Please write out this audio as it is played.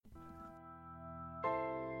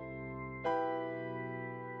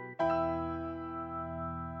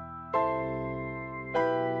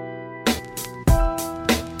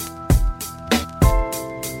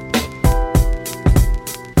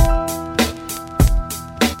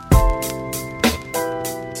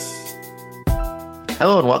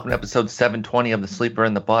Hello and welcome to episode 720 of The Sleeper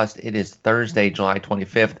and the Bust. It is Thursday, July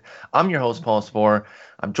 25th. I'm your host, Paul Sporer.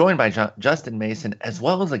 I'm joined by Justin Mason as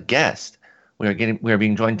well as a guest. We are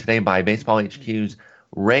being joined today by Baseball HQ's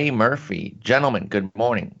Ray Murphy. Gentlemen, good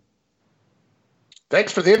morning.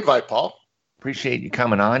 Thanks for the invite, Paul. Appreciate you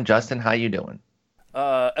coming on. Justin, how you doing?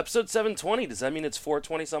 Episode 720, does that mean it's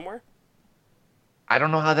 420 somewhere? I don't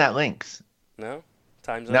know how that links. No?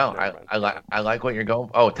 Time zone? No, I like what you're going.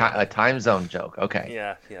 Oh, a time zone joke.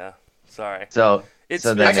 Okay. Yeah. Sorry. So I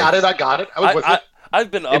got it. I was with it. I've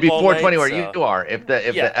been up it'd be all 420 night, where so. you are. If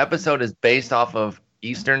the episode is based off of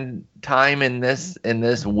Eastern time in this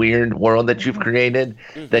weird world that you've created,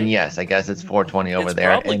 then yes, I guess it's 420 over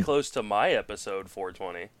there. It's probably close to my episode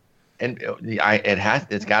 420. And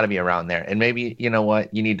it's got to be around there. And maybe you know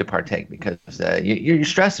what, you need to partake because you're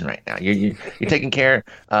stressing right now. You're taking care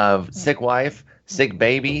of sick wife, sick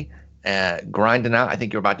baby, grinding out. I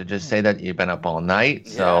think you're about to just say that you've been up all night.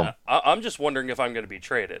 So yeah, I'm just wondering if I'm going to be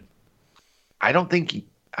traded. I don't think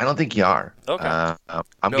you are. Okay.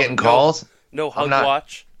 I'm getting calls. No hug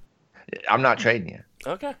watch. I'm not trading you.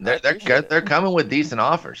 Okay. They're coming with decent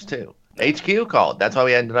offers too. HQ called. That's why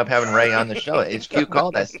we ended up having Ray on the show. HQ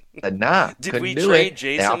called. I said, nah. Did we trade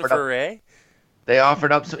Jason for Ray? They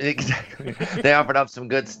offered up They offered up some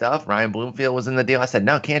good stuff. Ryan Bloomfield was in the deal. I said,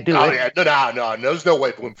 no, can't do it. Oh yeah, no. There's no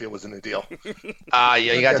way Bloomfield was in the deal. Yeah,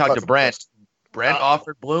 you got to talk to Brent. Brent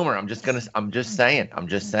offered Bloomer. I'm just saying.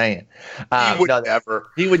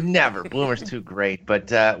 He would never. Bloomer's too great.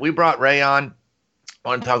 But we brought Ray on. I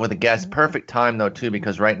want to talk with a guest. Perfect time though too,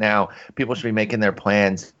 because right now people should be making their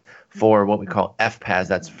plans for what we call FPAS.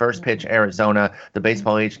 That's First Pitch Arizona, the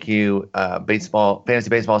Baseball HQ Fantasy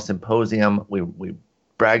Baseball Symposium. We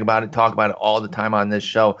brag about it, talk about it all the time on this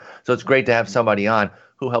show. So it's great to have somebody on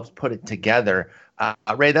who helps put it together.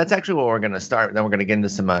 Ray, that's actually where we're going to start. Then we're going to get into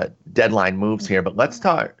some deadline moves here. But let's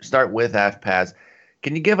start with FPAS.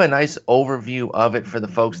 Can you give a nice overview of it for the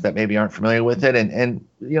folks that maybe aren't familiar with it, and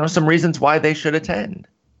some reasons why they should attend?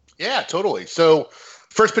 Yeah, totally. So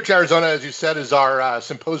First Pitch Arizona, as you said, is our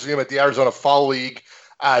symposium at the Arizona Fall League.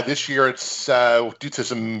 This year, it's due to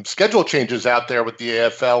some schedule changes out there with the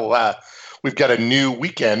AFL. We've got a new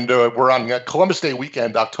weekend. We're on Columbus Day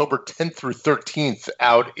weekend, October 10th through 13th,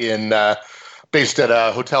 out in based at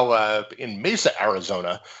a hotel in Mesa,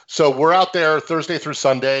 Arizona. So we're out there Thursday through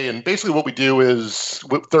Sunday, and basically what we do is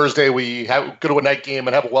Thursday we go to a night game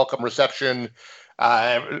and have a welcome reception.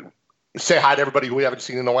 Say hi to everybody who we haven't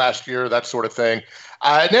seen in the last year, that sort of thing.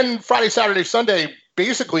 And then Friday, Saturday, Sunday,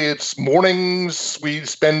 basically it's mornings we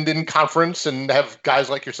spend in conference and have guys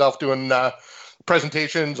like yourself doing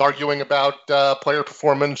presentations, arguing about player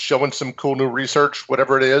performance, showing some cool new research,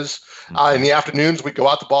 whatever it is. In the afternoons, we go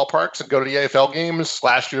out to ballparks and go to the AFL games.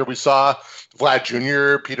 Last year we saw Vlad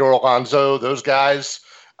Jr., Peter Alonso, those guys.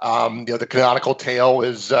 The canonical tale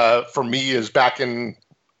is, for me, is back in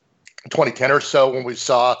 2010 or so when we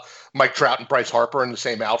saw Mike Trout and Bryce Harper in the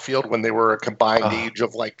same outfield when they were a combined age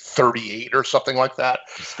of like 38 or something like that.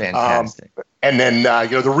 It's fantastic. And then,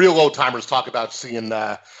 the real old timers talk about seeing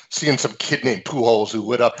some kid named Pujols who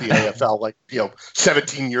lit up the AFL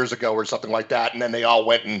 17 years ago or something like that. And then they all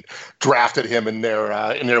went and drafted him in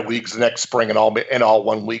their leagues the next spring and all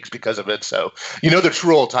won leagues because of it. So, the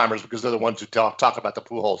true old timers because they're the ones who talk about the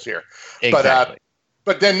Pujols here. Exactly.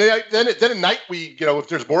 But then at night we, if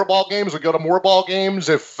there's more ball games, we go to more ball games.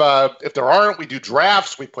 If there aren't, we do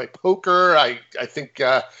drafts. We play poker. I think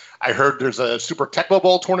I heard there's a Super Tecmo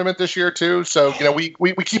Bowl tournament this year too. So we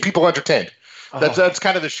keep people entertained. That's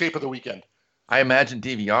kind of the shape of the weekend. I imagine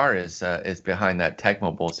DVR is behind that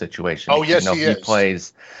Tecmo Bowl situation. Oh yes, he is.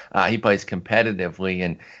 He plays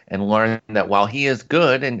competitively and learned that while he is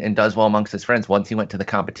good and does well amongst his friends, once he went to the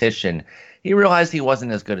competition, he realized he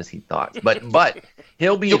wasn't as good as he thought. But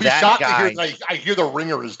he'll be that guy. I hear the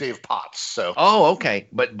ringer is Dave Potts. So okay,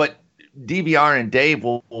 but DVR and Dave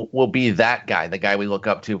will be that guy, the guy we look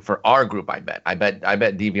up to for our group. I bet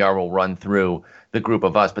DVR will run through the group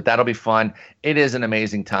of us, but that'll be fun. It is an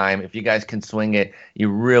amazing time. If you guys can swing it, you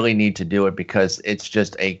really need to do it because it's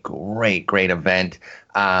just a great event.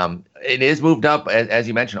 It is moved up, as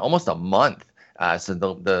you mentioned, almost a month. So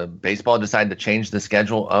the baseball decided to change the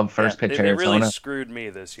schedule of First Pitch Arizona. They really screwed me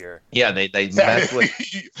this year. Yeah, they messed with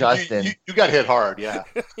Justin. You got hit hard, yeah.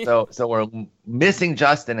 So we're missing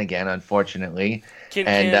Justin again, unfortunately. For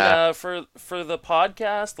the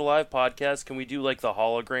podcast, the live podcast, can we do like the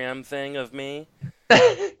hologram thing of me?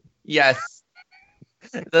 Yes.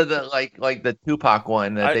 the Tupac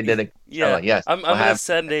one that they did. Yes. I'm gonna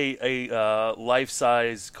send a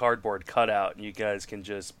life-size cardboard cutout, and you guys can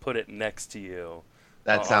just put it next to you.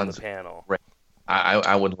 That sounds on the panel. Great.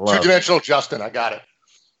 I would love 2-dimensional Justin. I got it.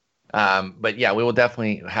 But yeah, we will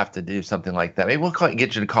definitely have to do something like that. Maybe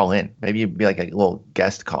get you to call in. Maybe you'd be like a little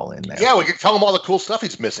guest call in there. Yeah, we can tell him all the cool stuff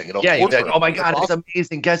he's missing. Yeah, you'd be like, oh my God, it's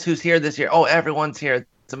amazing. Guess who's here this year? Oh, everyone's here.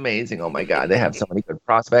 It's amazing. Oh my God, they have so many good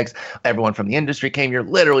prospects. Everyone from the industry came. You're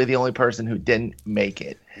literally the only person who didn't make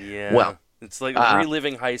it. Yeah. Well, it's like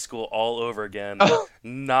reliving high school all over again,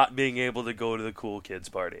 not being able to go to the cool kids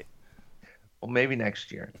party. Well, maybe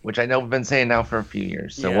next year, which I know we've been saying now for a few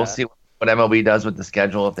years. So we'll see what MLB does with the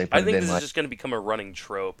schedule if they put it in. I think this is just going to become a running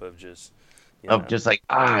trope of just just like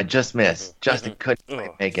just missed. Justin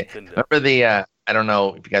couldn't make it. Remember the I don't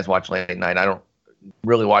know if you guys watch Late Night. I don't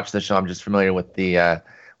really watch the show. I'm just familiar with the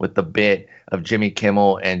bit of Jimmy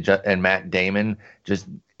Kimmel and Matt Damon just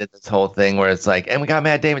did this whole thing where it's like, and we got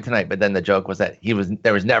Matt Damon tonight, but then the joke was that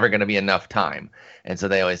there was never going to be enough time, and so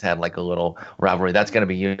they always had like a little rivalry. That's going to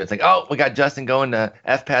be you. It's like, oh, we got Justin going to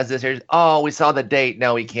FPAS this year. Oh, we saw the date.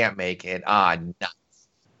 No, he can't make it. Nuts.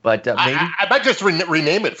 But maybe I might just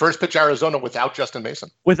rename it First Pitch Arizona without Justin Mason.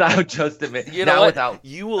 Without Justin Mason. You know what?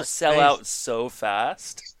 You will sell out so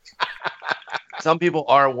fast. Some people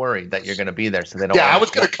are worried that you're going to be there, so they don't. Yeah, I was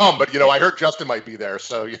going to come, but I heard Justin might be there,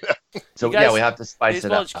 so So guys, we have to spice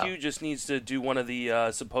it up. Baseball HQ just needs to do one of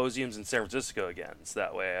the symposiums in San Francisco again, so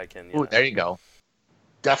that way I can. Ooh, there you go.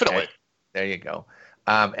 Definitely. There you go.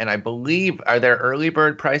 And I believe, are there early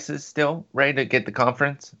bird prices still, Ray, to get the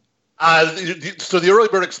conference? So the early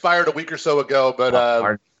bird expired a week or so ago,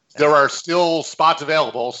 but there are still spots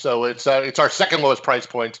available. So it's our second lowest price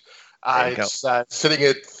point. It's sitting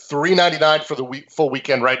at $3.99 for the full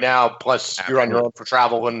weekend right now. Plus, you're on your own for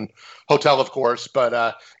travel and hotel, of course. But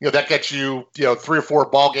that gets you 3 or 4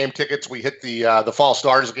 ball game tickets. We hit the Fall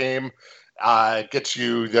Stars game. Gets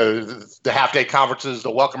you the half day conferences, the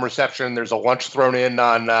welcome reception. There's a lunch thrown in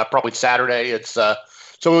on probably Saturday. So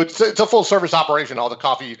it's a full service operation. All the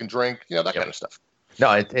coffee you can drink, that kind of stuff.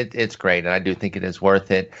 No, it's great, and I do think it is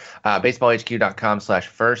worth it.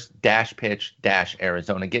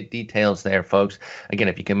 BaseballHQ.com/first-pitch-Arizona. Get details there, folks. Again,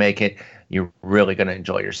 if you can make it, you're really going to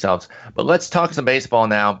enjoy yourselves. But let's talk some baseball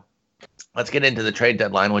now. Let's get into the trade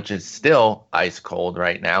deadline, which is still ice cold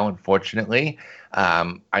right now, unfortunately.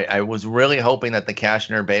 I was really hoping that the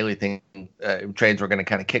Cashner Bailey trades were going to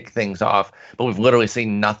kind of kick things off, but we've literally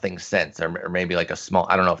seen nothing since, or maybe like a small.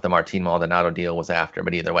 I don't know if the Martin Maldonado deal was after,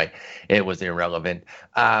 but either way, it was irrelevant.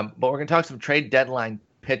 But we're going to talk some trade deadline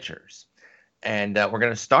pitchers, and we're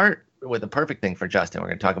going to start with a perfect thing for Justin. We're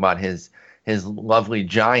going to talk about his lovely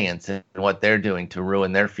Giants and what they're doing to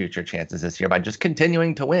ruin their future chances this year by just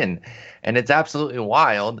continuing to win, and it's absolutely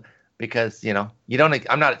wild. Because, you don't.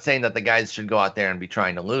 I'm not saying that the guys should go out there and be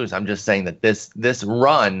trying to lose. I'm just saying that this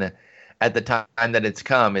run at the time that it's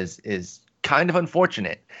come is kind of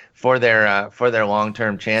unfortunate for their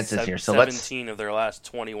long-term chances here. So 17 of their last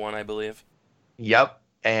 21, I believe. Yep,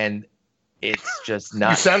 and it's just not.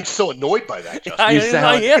 You sound so annoyed by that, Justin.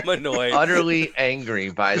 I am annoyed. Utterly angry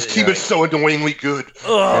by this team is so annoyingly good.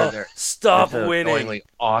 Oh, stop winning. Annoyingly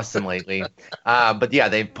awesome lately. But yeah,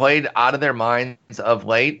 they've played out of their minds of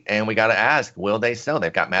late, and we got to ask, will they sell?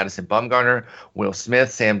 They've got Madison Bumgarner, Will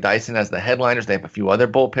Smith, Sam Dyson as the headliners. They have a few other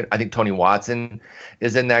bullpen. I think Tony Watson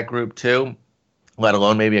is in that group too, let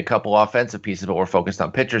alone maybe a couple offensive pieces, but we're focused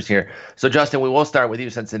on pitchers here. So Justin, we will start with you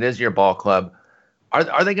since it is your ball club.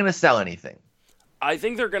 Are they going to sell anything? I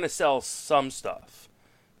think they're going to sell some stuff.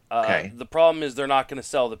 Okay. The problem is they're not going to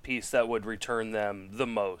sell the piece that would return them the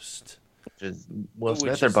most. Which is Will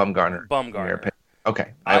Smith or Bumgarner? Bumgarner.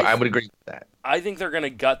 Okay. I would agree with that. I think they're going to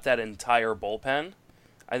gut that entire bullpen.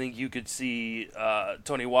 I think you could see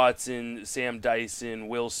Tony Watson, Sam Dyson,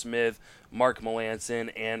 Will Smith, Mark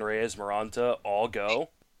Melancon, and Reyes Maranta all go.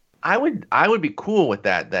 I would be cool with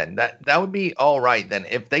that then. That would be all right then.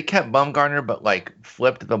 If they kept Bumgarner but like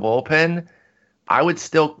flipped the bullpen, I would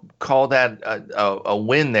still call that a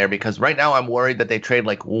win there, because right now I'm worried that they trade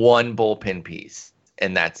like one bullpen piece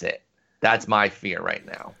and that's it. That's my fear right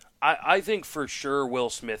now. I think for sure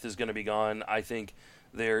Will Smith is going to be gone. I think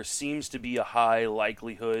there seems to be a high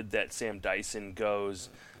likelihood that Sam Dyson goes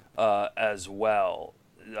as well.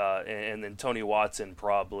 And then Tony Watson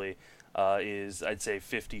probably is, I'd say,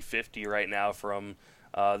 50-50 right now from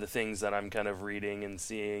the things that I'm kind of reading and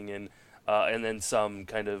seeing, and then some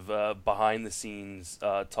kind of behind-the-scenes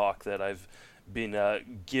talk that I've been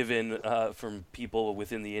given from people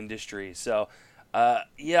within the industry. So, I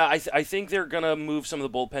think they're going to move some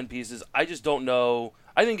of the bullpen pieces. I just don't know.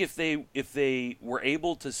 I think if they were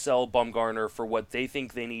able to sell Bumgarner for what they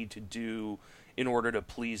think they need to do in order to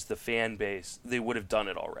please the fan base, they would have done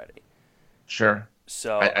it already. Sure.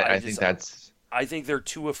 So I think that's. I think they're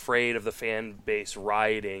too afraid of the fan base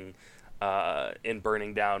rioting in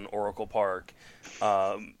burning down Oracle Park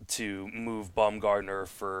to move Bumgarner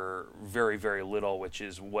for very, very little, which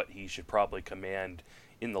is what he should probably command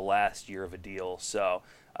in the last year of a deal. So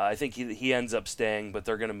I think he ends up staying, but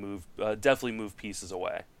they're going to definitely move pieces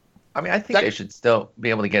away. I mean, I think they should still be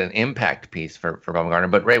able to get an impact piece for Bumgarner.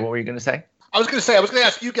 But Ray, what were you going to say? I was going to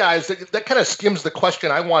ask you guys, that kind of skims the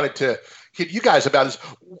question I wanted to hit you guys about is,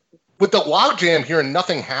 with the logjam here and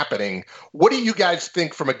nothing happening, what do you guys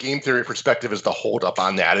think from a game theory perspective is the holdup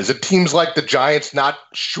on that? Is it teams like the Giants not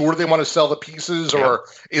sure they want to sell the pieces, or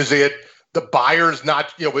is it the buyers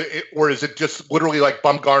not, or is it just literally like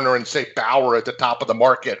Bumgarner and say Bauer at the top of the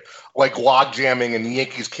market, like log jamming, and the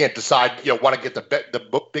Yankees can't decide, want to get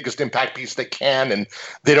the biggest impact piece they can, and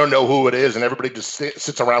they don't know who it is, and everybody just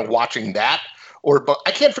sits around watching that? But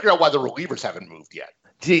I can't figure out why the relievers haven't moved yet.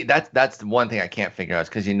 See, that's the one thing I can't figure out, is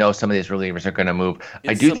because some of these relievers are going to move.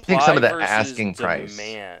 I do think some of the asking price.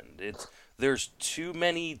 There's too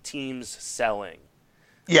many teams selling.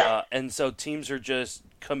 Yeah. And so teams are just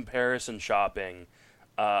comparison shopping.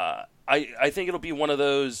 I think it'll be one of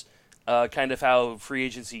those kind of how free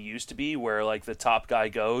agency used to be, where like the top guy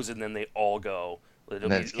goes and then they all go. It'll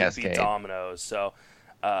be dominoes. So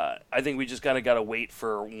I think we just got to wait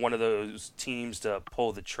for one of those teams to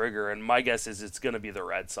pull the trigger. And my guess is it's going to be the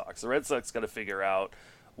Red Sox. The Red Sox got to figure out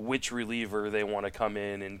which reliever they want to come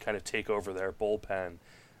in and kind of take over their bullpen.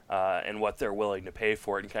 And what they're willing to pay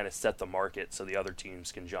for it, and kind of set the market so the other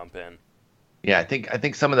teams can jump in. Yeah, I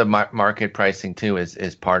think some of the market pricing too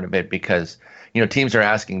is part of it, because teams are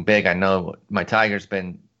asking big. I know my Tigers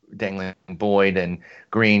been dangling Boyd, and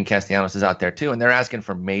Green, Castellanos is out there too, and they're asking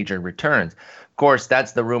for major returns. Of course,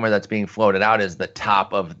 that's the rumor that's being floated out as the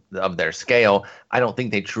top of their scale. I don't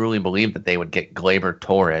think they truly believe that they would get Gleyber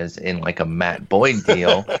Torres in like a Matt Boyd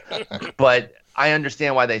deal, but I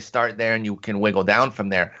understand why they start there, and you can wiggle down from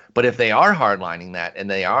there. But if they are hardlining that, and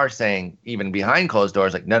they are saying even behind closed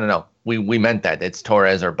doors, like, no, we meant that, it's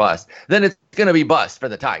Torres or bust, then it's going to be bust for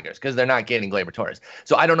the Tigers, because they're not getting Gleyber Torres.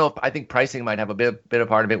 So I don't know I think pricing might have a bit of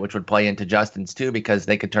part of it, which would play into Justin's too, because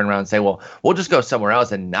they could turn around and say, well, we'll just go somewhere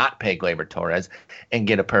else and not pay Gleyber Torres and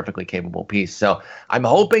get a perfectly capable piece. So I'm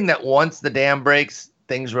hoping that once the dam breaks,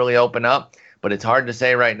 things really open up. But it's hard to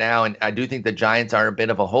say right now, and I do think the Giants are a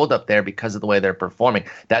bit of a holdup there because of the way they're performing.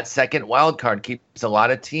 That second wild card keeps a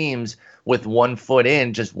lot of teams with 1 foot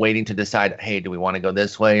in, just waiting to decide, hey, do we want to go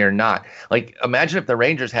this way or not? Like, imagine if the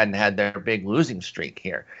Rangers hadn't had their big losing streak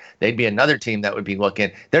here. They'd be another team that would be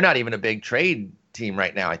looking. They're not even a big trade team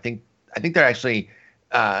right now. I think they're actually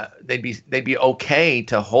they'd be okay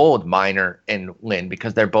to hold Minor and Lynn,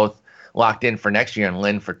 because they're both locked in for next year, and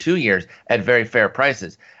Lynn for 2 years at very fair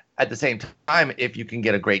prices. At the same time, if you can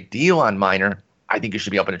get a great deal on Minor, I think you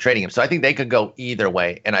should be open to trading him. So I think they could go either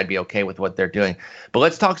way, and I'd be okay with what they're doing. But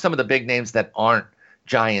let's talk some of the big names that aren't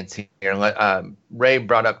Giants here. Ray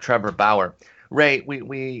brought up Trevor Bauer. Ray,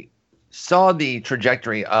 we saw the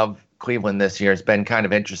trajectory of Cleveland this year. It's been kind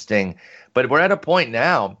of interesting. But we're at a point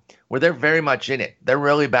now where they're very much in it. They're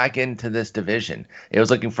really back into this division. It was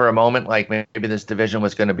looking for a moment like maybe this division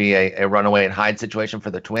was going to be a runaway and hide situation for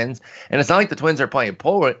the Twins. And it's not like the Twins are playing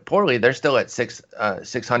poorly. They're still at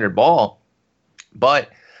 600 ball.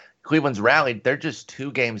 But Cleveland's rallied. They're just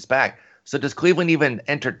 2 games back. So does Cleveland even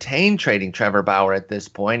entertain trading Trevor Bauer at this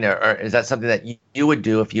point? Or is that something that you would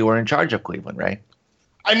do if you were in charge of Cleveland, right?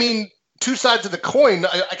 I mean, two sides of the coin.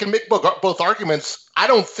 I can make both arguments. I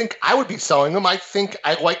don't think I would be selling them. I think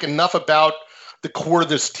I like enough about the core of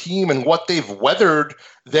this team and what they've weathered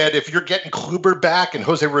that if you're getting Kluber back and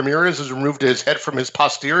Jose Ramirez has removed his head from his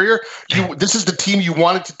posterior, this is the team you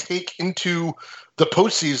wanted to take into the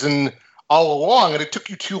postseason all along. And it took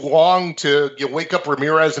you too long to wake up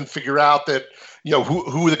Ramirez and figure out that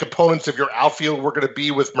who the components of your outfield were going to be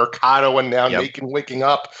with Mercado and now Nakin waking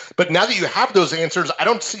up. But now that you have those answers, I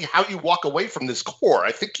don't see how you walk away from this core.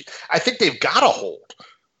 I think they've got to hold.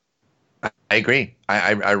 I agree.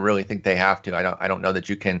 I really think they have to. I don't know that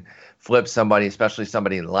you can flip somebody, especially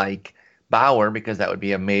somebody like Bauer, because that would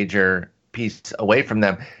be a major piece away from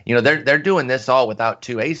them. They're doing this all without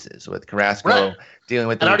 2 aces, with Carrasco dealing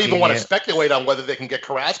with. I don't even want to speculate on whether they can get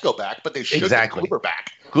Carrasco back, but they should get Kluber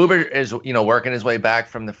back. Kluber is, working his way back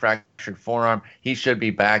from the fractured forearm. He should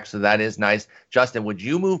be back, so that is nice. Justin, would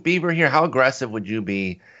you move Bieber here? How aggressive would you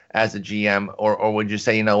be as a GM, or would you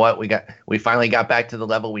say, you know what, we finally got back to the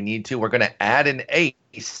level we need to. We're going to add an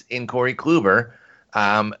ace in Corey Kluber,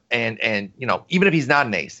 and even if he's not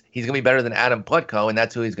an ace, he's going to be better than Adam Plutko, and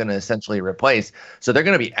that's who he's going to essentially replace. So they're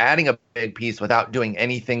going to be adding a big piece without doing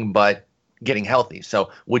anything but getting healthy. So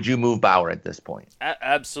would you move Bauer at this point?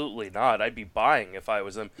 Absolutely not. I'd be buying if I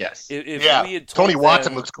was him. Yes. If Yeah. we had told Tony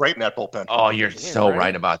Watson them, looks great in that bullpen. Oh, you're so right?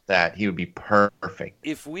 right about that. He would be perfect.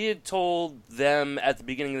 If we had told them at the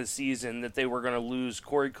beginning of the season that they were going to lose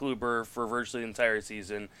Corey Kluber for virtually the entire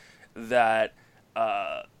season, that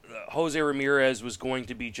Jose Ramirez was going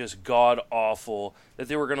to be just god-awful, that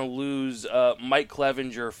they were going to lose Mike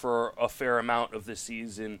Clevenger for a fair amount of the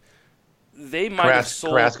season, they might have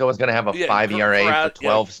sold... Carrasco was going to have a 5 ERA for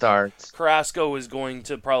 12 starts. Carrasco was going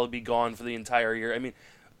to probably be gone for the entire year. I mean,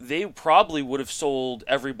 they probably would have sold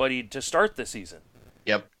everybody to start the season.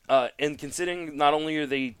 Yep. And considering not only are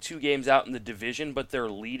they 2 games out in the division, but they're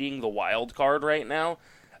leading the wild card right now,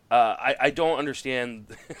 I don't understand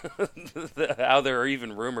how there are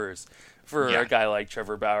even rumors for a guy like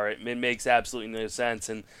Trevor Bauer. It makes absolutely no sense,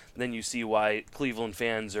 and then you see why Cleveland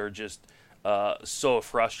fans are just so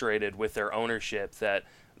frustrated with their ownership that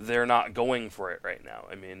they're not going for it right now.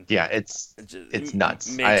 I mean, yeah, it's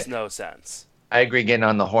nuts. Makes no sense. I agree. Getting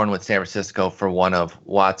on the horn with San Francisco for one of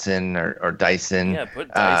Watson or Dyson. Yeah,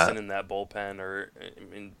 put Dyson in that bullpen, or I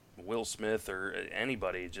mean, Will Smith or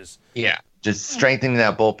anybody. Just strengthening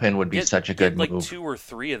that bullpen would be such a good move. Like 2 or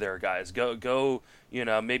 3 of their guys. Go. You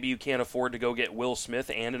know, maybe you can't afford to go get Will Smith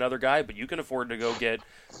and another guy, but you can afford to go get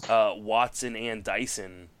Watson and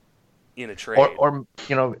Dyson in a trade. Or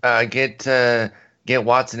get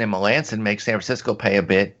Watson and Melanson, make San Francisco pay a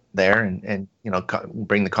bit there, and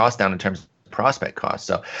bring the cost down in terms of prospect cost.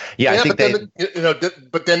 So I think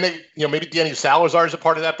but then maybe Danny Salazar is a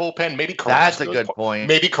part of that bullpen. Maybe Carrasco, that's a good point.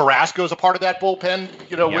 Maybe Carrasco is a part of that bullpen.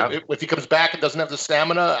 If he comes back and doesn't have the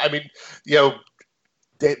stamina, I mean,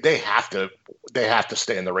 they have to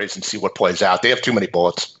stay in the race and see what plays out. They have too many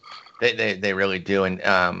bullets. They really do, and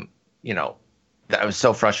I was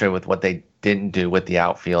so frustrated with what they didn't do with the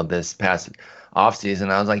outfield this past offseason.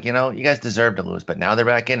 I was like, you guys deserve to lose, but now they're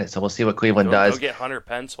back in it, so we'll see what Cleveland does. Go get Hunter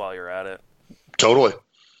Pence while you're at it. Totally.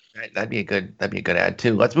 That'd be a good ad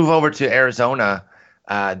too. Let's move over to Arizona.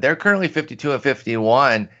 They're currently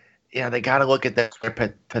 52-51. They got to look at their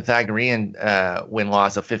Pythagorean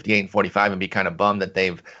win-loss of 58-45 and be kind of bummed that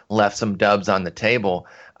they've left some dubs on the table.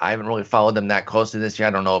 I haven't really followed them that closely this year.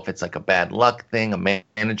 I don't know if it's like a bad luck thing, a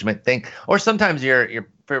management thing, or sometimes you're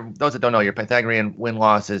for those that don't know, your Pythagorean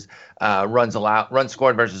win-loss is runs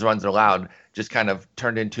scored versus runs allowed, just kind of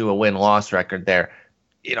turned into a win-loss record there.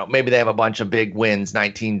 Maybe they have a bunch of big wins,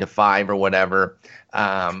 19-5 or whatever,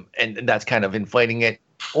 and that's kind of inflating it,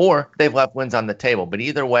 or they've left wins on the table. But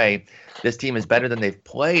either way, this team is better than they've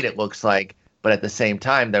played, it looks like. But at the same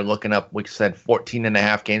time, they're looking up, we said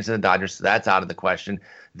 14.5 games to the Dodgers, so that's out of the question.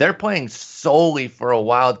 They're playing solely for a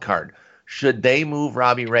wild card. Should they move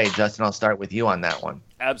Robbie Ray? Justin, I'll start with you on that one.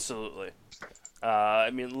 Absolutely.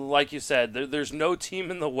 I mean, like you said, there's no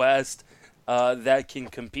team in the West that can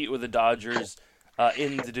compete with the Dodgers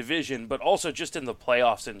in the division, but also just in the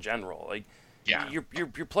playoffs in general. Like,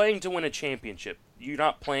 you're playing to win a championship. You're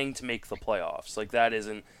not playing to make the playoffs. Like,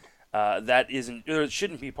 it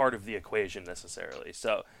shouldn't be part of the equation necessarily.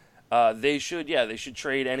 So they should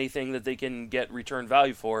trade anything that they can get return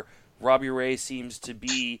value for. Robbie Ray seems to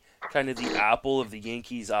be kind of the apple of the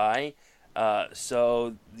Yankees' eye.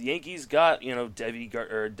 So the Yankees got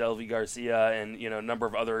Delvi Garcia and a number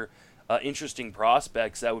of other interesting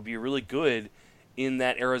prospects that would be really good in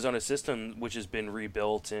that Arizona system, which has been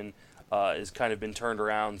rebuilt and has kind of been turned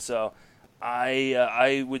around. So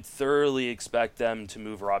I would thoroughly expect them to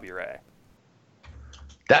move Robbie Ray.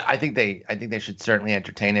 I think they should certainly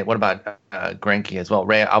entertain it. What about Greinke as well?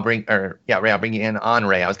 Ray, I'll bring you in on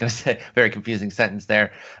Ray. I was going to say very confusing sentence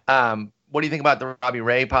there. What do you think about the Robbie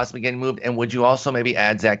Ray possibly getting moved? And would you also maybe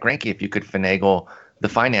add Zach Greinke if you could finagle the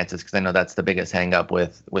finances? Because I know that's the biggest hang up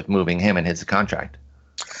with moving him and his contract.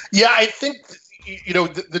 Yeah, I think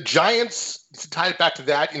the Giants, to tie it back to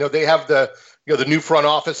that, they have the new front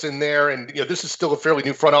office in there, and this is still a fairly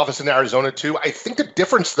new front office in Arizona too. I think the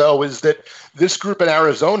difference though is that this group in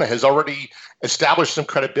Arizona has already established some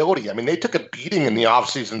credibility. I mean, they took a beating in the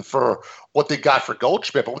offseason for what they got for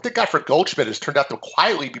Goldschmidt, but what they got for Goldschmidt has turned out to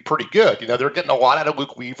quietly be pretty good. They're getting a lot out of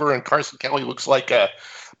Luke Weaver, and Carson Kelly looks like a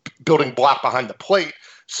building block behind the plate.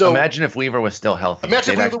 So imagine if Weaver was still healthy. We'd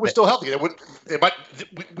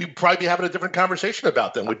probably be having a different conversation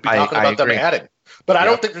about them. We'd be talking about them adding. But I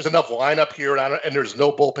don't think there's enough lineup here, and there's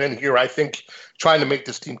no bullpen here. I think trying to make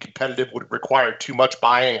this team competitive would require too much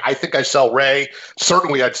buying. I think I sell Ray.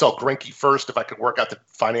 Certainly, I'd sell Greinke first if I could work out the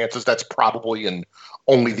finances. That's probably in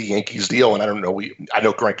only the Yankees deal, and I don't know. I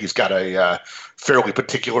know Greinke's got a fairly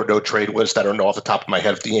particular no trade list. I don't know off the top of my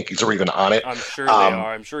head if the Yankees are even on it. I'm sure they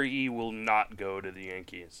are. I'm sure he will not go to the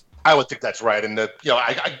Yankees. I would think that's right, and that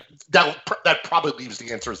probably leaves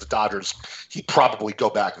the answer as the Dodgers. He'd probably go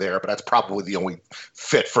back there, but that's probably the only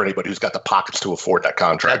fit for anybody who's got the pockets to afford that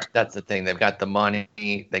contract. That's the thing. They've got the money.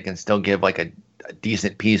 They can still give like a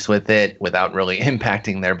decent piece with it without really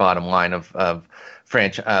impacting their bottom line of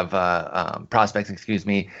prospects. Excuse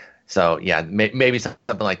me. So yeah, maybe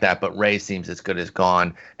something like that. But Ray seems as good as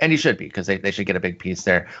gone, and he should be because they should get a big piece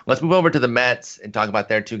there. Let's move over to the Mets and talk about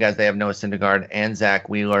their two guys. They have Noah Syndergaard and Zach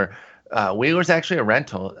Wheeler. Wheeler's actually a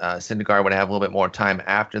rental. Syndergaard would have a little bit more time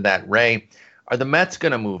after that. Ray, are the Mets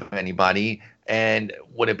going to move anybody? And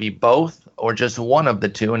would it be both or just one of the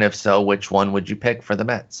two? And if so, which one would you pick for the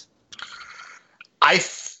Mets?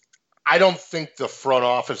 I don't think the front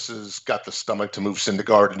office has got the stomach to move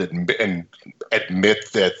Syndergaard and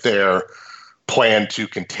admit that their plan to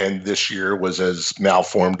contend this year was as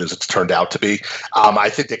malformed as it's turned out to be. I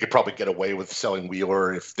think they could probably get away with selling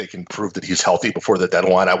Wheeler if they can prove that he's healthy before the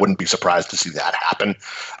deadline. I wouldn't be surprised to see that happen.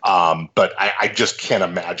 But I just can't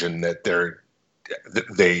imagine that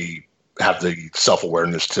they have the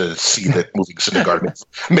self-awareness to see that moving Syndergaard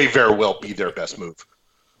may very well be their best move.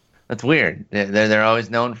 That's weird. They're always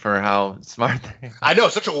known for how smart they are. I know,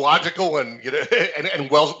 such a logical and and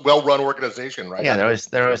well run organization, right? Yeah,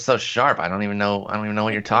 they're always so sharp. I don't even know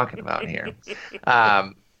what you're talking about here.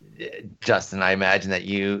 Justin, I imagine that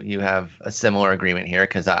you have a similar agreement here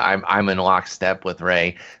because I'm in lockstep with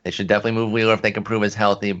Ray. They should definitely move Wheeler if they can prove he's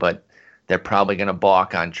healthy, but they're probably going to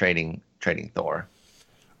balk on trading Thor.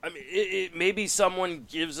 I mean, maybe someone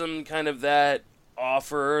gives them kind of that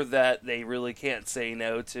offer that they really can't say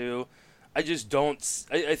no to. I just don't.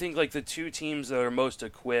 I think like the two teams that are most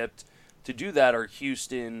equipped to do that are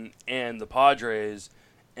Houston and the Padres,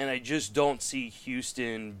 and I just don't see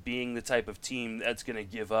Houston being the type of team that's going to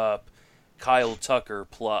give up Kyle Tucker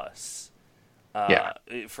plus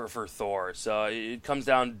for Thor. So it comes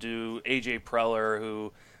down to AJ Preller,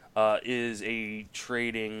 who is a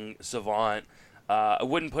trading savant. I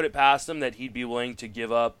wouldn't put it past him that he'd be willing to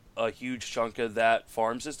give up a huge chunk of that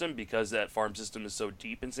farm system because that farm system is so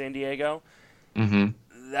deep in San Diego.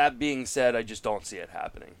 Mm-hmm. That being said, I just don't see it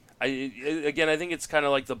happening. I think it's kind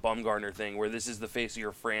of like the Bumgarner thing where this is the face of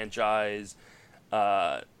your franchise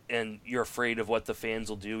and you're afraid of what the fans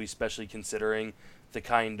will do, especially considering the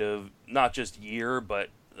kind of not just year, but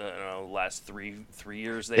last three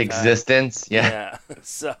years they've existence. Had. Yeah.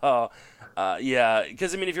 So,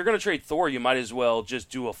 because I mean, if you're going to trade Thor, you might as well just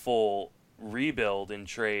do a full rebuild and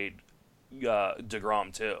trade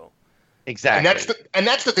DeGrom too. Exactly. And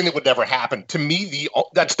that's the thing that would never happen. To me,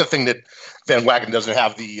 that's the thing that Van Wagenen doesn't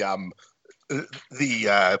have the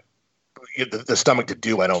stomach to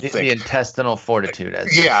do. I don't think the intestinal fortitude. And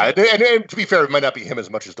to be fair, it might not be him as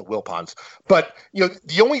much as the Wilpons. But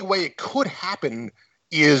the only way it could happen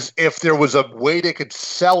is if there was a way they could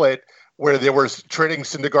sell it where they were trading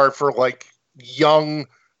Syndergaard for like young,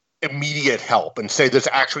 immediate help and say this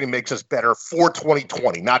actually makes us better for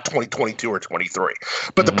 2020, not 2022 or 23.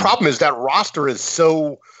 But the problem is that roster is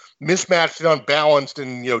so mismatched and unbalanced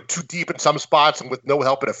and too deep in some spots and with no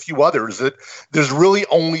help in a few others that there's really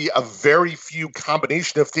only a very few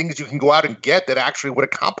combination of things you can go out and get that actually would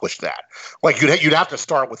accomplish that. Like you'd have to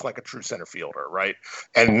start with like a true center fielder, right?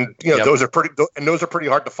 And those are pretty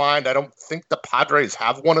hard to find. I don't think the Padres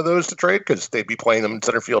have one of those to trade because they'd be playing them in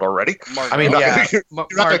center field already. You're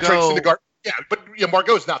not going to trade Syndergaard. Yeah, but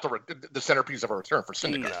Margot is not the centerpiece of a return for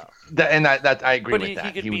Syndergaard. No. And that I agree with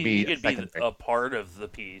that. He could be a part of the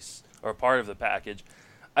piece or part of the package.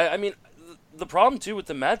 I mean, the problem too with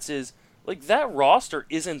the Mets is like that roster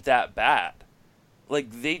isn't that bad. Like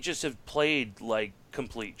they just have played like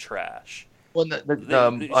complete trash. Well,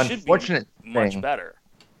 the unfortunate thing, much better.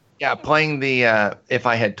 Yeah, playing the if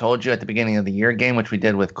I had told you at the beginning of the year game, which we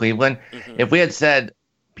did with Cleveland, if we had said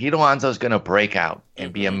Pete Alonso's going to break out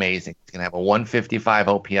and be amazing. He's going to have a 155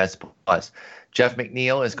 OPS plus. Jeff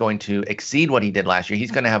McNeil is going to exceed what he did last year.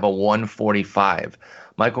 He's going to have a 145.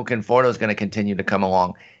 Michael Conforto is going to continue to come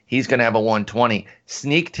along. He's going to have a 120.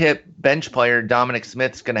 Sneak tip bench player Dominic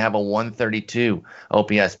Smith is going to have a 132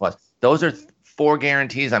 OPS plus. Those are 4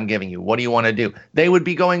 guarantees I'm giving you. What do you want to do? They would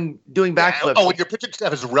be doing backflips. Oh, and your pitching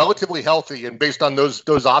staff is relatively healthy, and based on those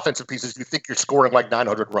offensive pieces, you think you're scoring like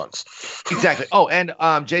 900 runs. Exactly. Oh, and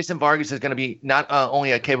Jason Vargas is going to be not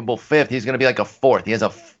only a capable 5th, he's going to be like a 4th. He has a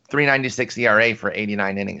 3.96 ERA for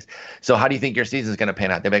 89 innings. So how do you think your season is going to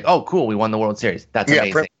pan out? They're like, oh, cool, we won the World Series. That's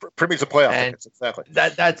amazing. Premier's a playoff and tickets, exactly.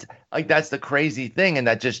 That's the crazy thing, and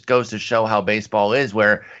that just goes to show how baseball is,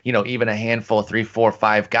 where even a handful of 3, 4,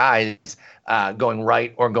 5 guys going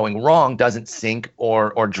right or going wrong doesn't sink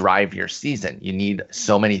or drive your season. You need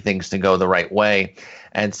so many things to go the right way,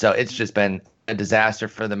 and so it's just been a disaster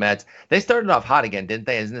for the Mets. They started off hot again, didn't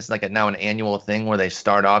they? Isn't this like now an annual thing where they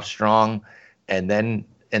start off strong and then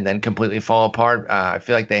completely fall apart? I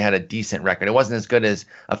feel like they had a decent record. It wasn't as good as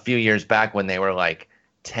a few years back when they were like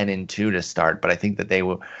 10-2 to start, but I think that they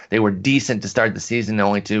were decent to start the season,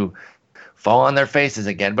 only to fall on their faces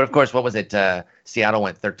again. But of course, what was it? Seattle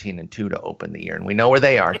went 13-2 to open the year, and we know where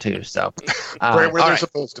they are too. So where they're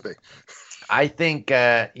supposed to be. I think,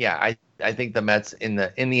 I think the Mets in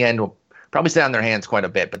the end will probably sit on their hands quite a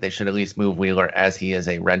bit, but they should at least move Wheeler as he is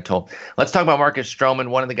a rental. Let's talk about Marcus Stroman,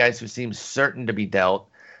 one of the guys who seems certain to be dealt.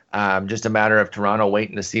 Just a matter of Toronto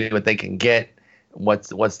waiting to see what they can get.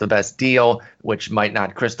 What's the best deal, which might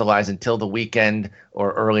not crystallize until the weekend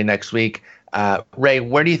or early next week. Ray,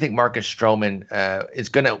 where do you think Marcus Stroman is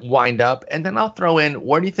going to wind up? And then I'll throw in,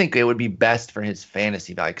 where do you think it would be best for his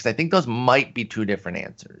fantasy value? Because I think those might be two different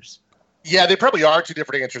answers. Yeah, they probably are two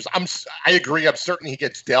different answers. I agree. I'm certain he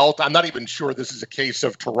gets dealt. I'm not even sure this is a case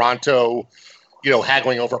of Toronto,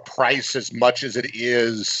 haggling over price as much as it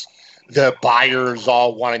is the buyers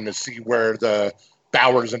all wanting to see where the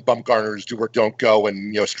Bowers and Bumgarners do or don't go,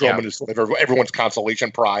 and Stroman is sort of everyone's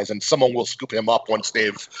consolation prize, and someone will scoop him up once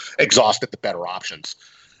they've exhausted the better options.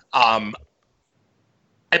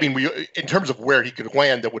 I mean, in terms of where he could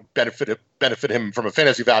land that would benefit him from a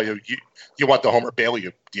fantasy value, you want the Homer Bailey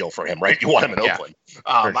deal for him, right? You want him in Oakland. Sure.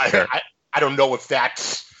 I don't know if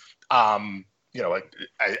that's I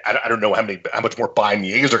don't know how much more buying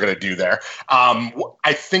the A's are going to do there.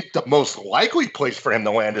 I think the most likely place for him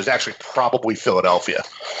to land is actually probably Philadelphia.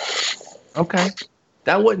 Okay,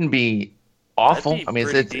 that wouldn't be awful. I mean,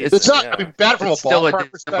 it's not. Yeah. I mean, bad from a ballpark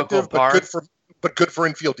perspective, but good for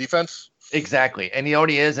infield defense. Exactly, and he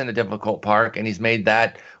already is in a difficult park, and he's made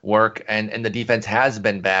that work. And the defense has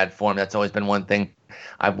been bad for him. That's always been one thing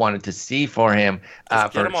I've wanted to see for him.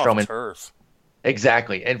 Just for get him Stroman. off turf.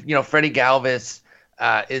 Exactly. And, Freddie Galvis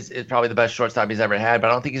is probably the best shortstop he's ever had, but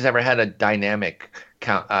I don't think he's ever had a dynamic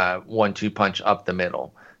 1-2 punch up the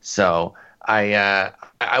middle. So I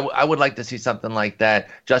would like to see something like that.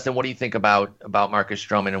 Justin, what do you think about Marcus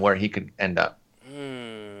Stroman and where he could end up?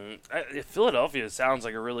 Philadelphia sounds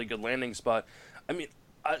like a really good landing spot. I mean,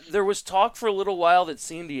 there was talk for a little while that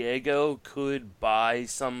San Diego could buy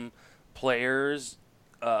some players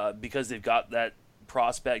because they've got that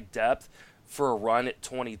prospect depth for a run at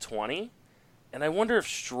 2020, and I wonder if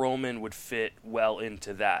Stroman would fit well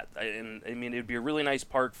into that. And I mean, it would be a really nice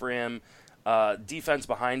park for him. Defense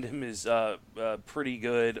behind him is pretty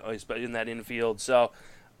good in that infield, so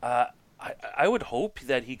I would hope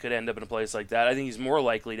that he could end up in a place like that. I think he's more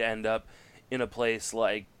likely to end up in a place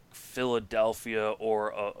like Philadelphia or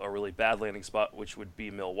a really bad landing spot, which would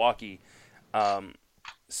be Milwaukee.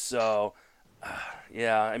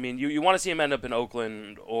 Yeah, I mean, you want to see him end up in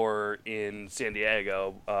Oakland or in San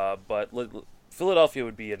Diego, but Philadelphia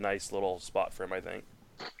would be a nice little spot for him, I think.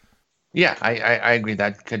 Yeah, I agree.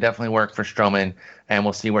 That could definitely work for Stroman, and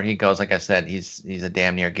we'll see where he goes. Like I said, he's a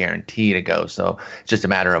damn near guarantee to go, so it's just a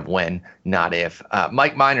matter of when, not if.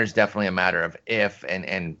 Mike Minor's definitely a matter of if,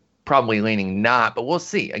 and probably leaning not, but we'll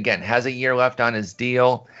see. Again, has a year left on his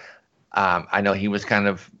deal. I know he was kind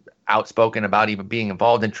of outspoken about even being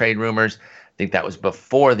involved in trade rumors. I think that was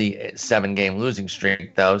before the 7-game losing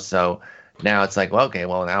streak, though. So now it's like,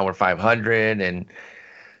 now we're 500, and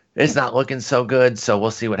it's not looking so good. So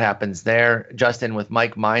we'll see what happens there. Justin, with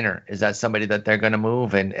Mike Minor, is that somebody that they're going to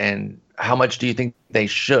move? And how much do you think they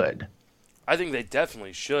should? I think they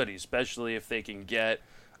definitely should, especially if they can get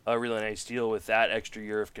a really nice deal with that extra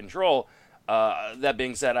year of control. That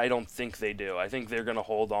being said, I don't think they do. I think they're going to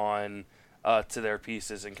hold on to their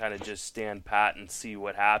pieces and kind of just stand pat and see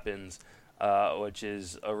what happens, which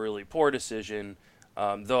is a really poor decision.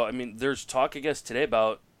 Though, I mean, there's talk, I guess, today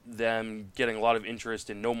about them getting a lot of interest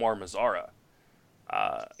in Nomar Mazara.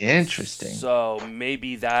 Interesting. So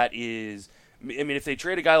maybe that is... I mean, if they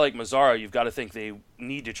trade a guy like Mazara, you've got to think they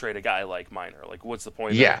need to trade a guy like Minor. Like, what's the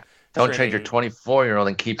point? Yeah. Don't trade your 24-year-old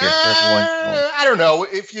and keep your 31-year-old. I don't know.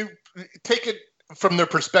 If you take it from the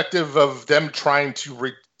perspective of them trying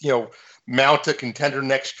to, mount a contender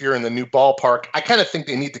next year in the new ballpark, I kind of think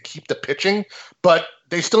they need to keep the pitching, but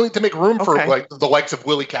they still need to make room for the likes of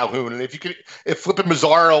Willie Calhoun. And if flipping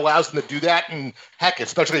Mazara allows them to do that, and heck,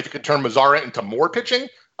 especially if you could turn Mazara into more pitching,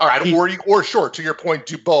 all right. To your point,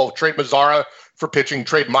 do both. Trade Mazara for pitching,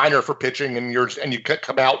 trade Minor for pitching, and you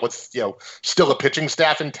come out with still a pitching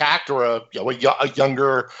staff intact, or a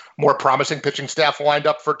younger, more promising pitching staff lined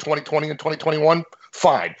up for 2020 and 2021,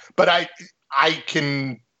 fine. But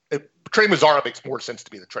Trey Mazzara makes more sense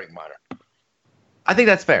to me than trading Minor. I think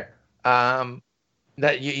that's fair.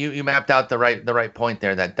 That you mapped out the right point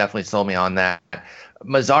there. That definitely sold me on that.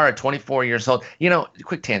 Mazzara, 24 years old.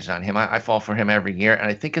 Quick tangent on him. I fall for him every year, and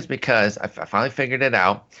I think it's because I finally figured it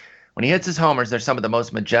out. When he hits his homers, they're some of the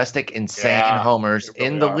most majestic, insane homers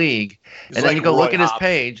in the league. And then you go look at his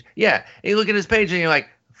page. Yeah, you look at his page, and you're like,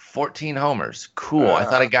 14 homers. Cool. I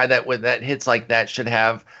thought a guy that hits like that should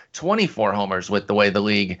have 24 homers with the way the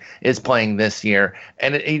league is playing this year.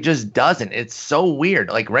 And he just doesn't. It's so weird.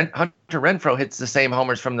 Like Hunter Renfroe hits the same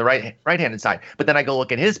homers from the right-handed side. But then I go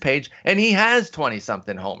look at his page, and he has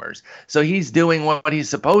 20-something homers. So he's doing what he's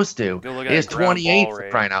supposed to. He has 28 for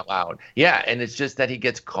crying out loud. Yeah, and it's just that he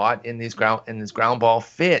gets caught in these ground ball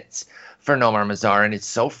fits for Nomar Mazara, and it's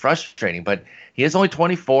so frustrating. But he is only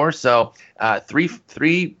 24, so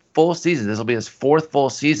three full seasons. This will be his fourth full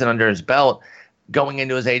season under his belt going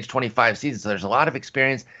into his age 25 season. So there's a lot of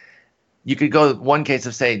experience. You could go one case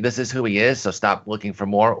of say, this is who he is, so stop looking for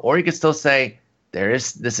more. Or you could still say,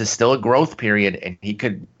 this is still a growth period, and he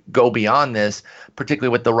could go beyond this,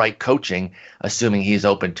 particularly with the right coaching, assuming he's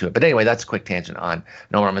open to it. But anyway, that's a quick tangent on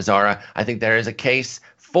Nomar Mazara. I think there is a case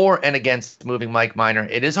for and against moving Mike Minor.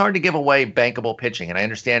 It is hard to give away bankable pitching, and I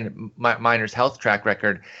understand Minor's health track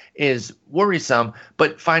record is worrisome,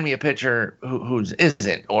 but find me a pitcher whose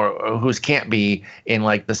isn't or whose can't be in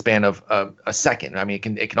like the span of a second. I mean,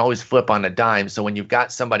 it can always flip on a dime. So when you've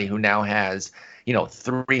got somebody who now has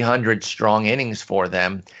 300 strong innings for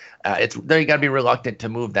them, you got to be reluctant to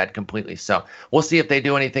move that completely. So we'll see if they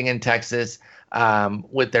do anything in Texas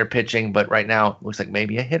with their pitching, but right now it looks like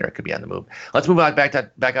maybe a hitter could be on the move. Let's move on back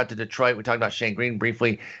out to Detroit. We talked about Shane Green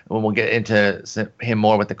briefly, and we'll get into him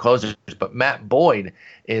more with the closers. But Matt Boyd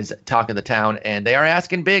is talk of the town, and they are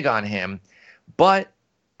asking big on him. But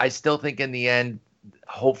I still think in the end,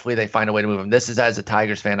 hopefully they find a way to move him. This is as a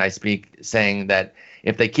Tigers fan I speak, saying that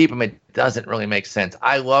if they keep him, it doesn't really make sense.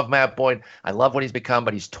 I love Matt Boyd. I love what he's become,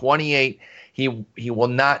 but he's 28. He will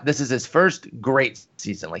not. This is his first great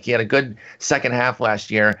season. Like, he had a good second half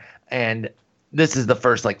last year, and this is the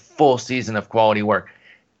first full season of quality work.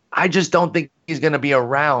 I just don't think he's going to be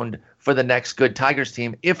around for the next good Tigers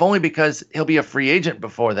team, if only because he'll be a free agent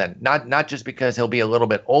before then, not just because he'll be a little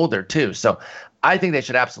bit older too. So I think they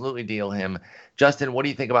should absolutely deal him. Justin, what do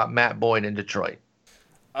you think about Matt Boyd in Detroit?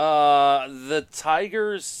 The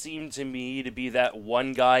Tigers seem to me to be that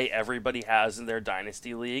one guy everybody has in their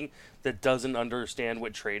dynasty league that doesn't understand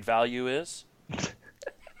what trade value is.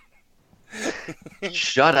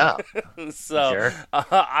 Shut up. So sure.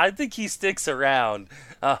 I think he sticks around,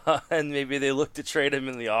 and maybe they look to trade him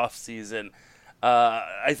in the offseason.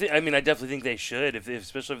 I definitely think they should,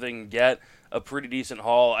 especially if they can get a pretty decent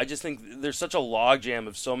haul. I just think there's such a logjam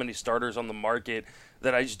of so many starters on the market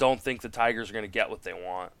that I just don't think the Tigers are going to get what they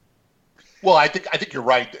want. Well, I think you're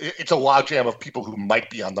right. It's a logjam of people who might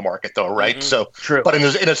be on the market, though, right? Mm-hmm. So, true. But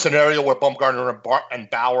in a scenario where Bumgarner and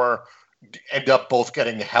Bauer end up both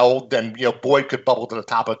getting held, then Boyd could bubble to the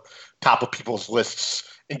top of people's lists,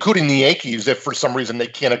 including the Yankees, if for some reason they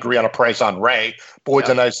can't agree on a price on Ray. Boyd's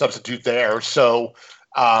a nice substitute there. So,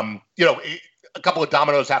 a couple of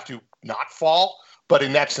dominoes have to not fall, but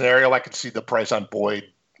in that scenario, I could see the price on Boyd,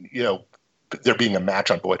 there being a match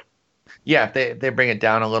on Boyd. Yeah, if they bring it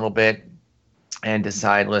down a little bit and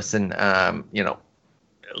decide, listen,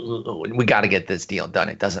 we got to get this deal done.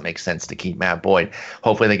 It doesn't make sense to keep Matt Boyd.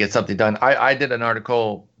 Hopefully they get something done. I did an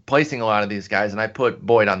article placing a lot of these guys, and I put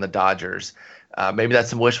Boyd on the Dodgers. Maybe that's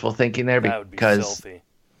some wishful thinking there, because that would be filthy.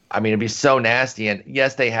 It'd be so nasty. And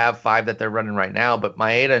yes, they have 5 that they're running right now, but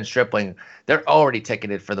Maeda and Stripling, they're already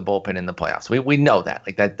ticketed for the bullpen in the playoffs. We know that.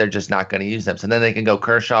 That they're just not going to use them. So then they can go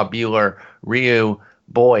Kershaw, Buehler, Ryu,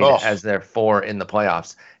 Boyd as their 4 in the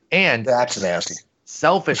playoffs. And that's nasty.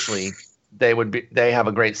 Selfishly, they have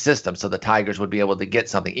a great system, so the Tigers would be able to get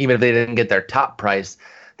something. Even if they didn't get their top price,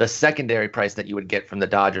 the secondary price that you would get from the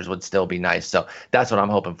Dodgers would still be nice. So that's what I'm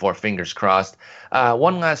hoping for. Fingers crossed.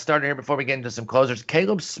 One last starter here before we get into some closers.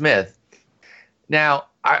 Caleb Smith. Now,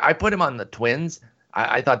 I put him on the Twins.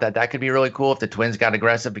 I thought that could be really cool if the Twins got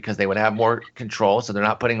aggressive, because they would have more control. So they're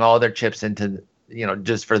not putting all their chips into,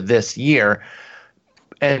 just for this year.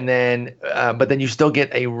 And then, but then you still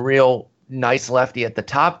get a real nice lefty at the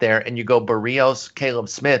top there, and you go Barrios, Caleb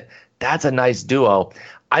Smith. That's a nice duo.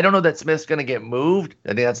 I don't know that Smith's going to get moved. I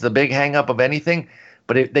think that's the big hang up of anything,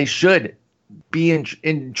 but they should be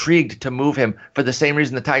intrigued to move him for the same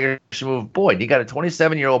reason the Tigers should move Boyd. You got a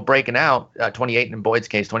 27-year-old breaking out, 28 in Boyd's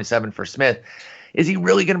case, 27 for Smith. Is he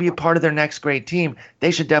really going to be a part of their next great team?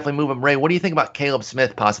 They should definitely move him. Ray, what do you think about Caleb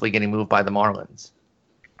Smith possibly getting moved by the Marlins?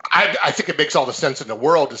 I think it makes all the sense in the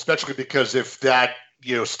world, especially because if that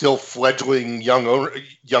still fledgling young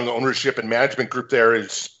ownership and management group there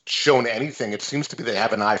is shown anything, it seems to be they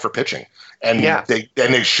have an eye for pitching, and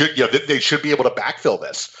they should be able to backfill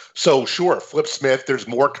this. So sure, Flip Smith, there's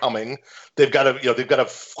more coming. They've got a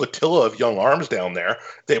flotilla of young arms down there.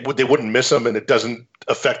 They wouldn't miss them, and it doesn't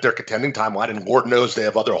affect their contending timeline. And Lord knows they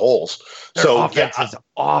have other holes. Their offense is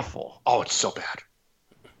awful. Oh, it's so bad.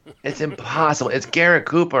 It's impossible. It's Garrett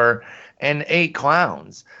Cooper and 8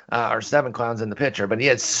 clowns, or 7 clowns in the pitcher. But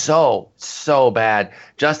it's so bad.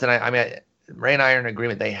 Justin, I mean, Ray and I are in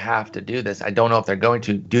agreement. They have to do this. I don't know if they're going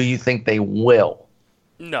to. Do you think they will?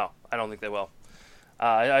 No, I don't think they will.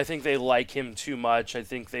 I think they like him too much. I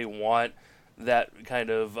think they want that kind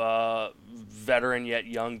of veteran yet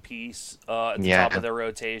young piece at the top of their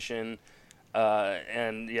rotation.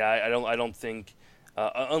 I don't think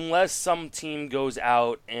unless some team goes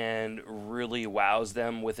out and really wows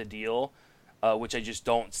them with a deal, which I just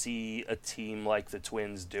don't see a team like the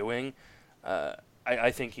Twins doing.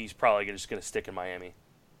 I think he's probably just going to stick in Miami.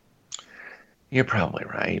 You're probably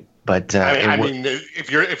right, but I mean, if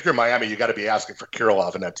you're Miami, you got to be asking for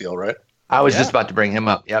Kirilloff in that deal, right? I was just about to bring him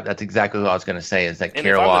up. Yep, that's exactly what I was going to say. Is that and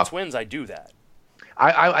Kirilloff? If I'm the Twins, I do that.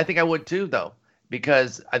 I think I would too, though,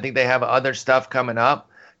 because I think they have other stuff coming up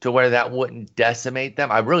to where that wouldn't decimate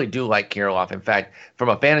them. I really do like Kirilloff. In fact, from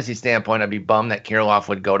a fantasy standpoint, I'd be bummed that Kirilloff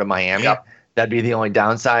would go to Miami. Yep. That'd be the only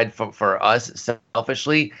downside for us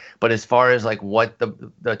selfishly. But as far as like what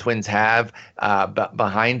the Twins have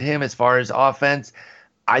behind him as far as offense,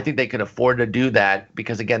 I think they could afford to do that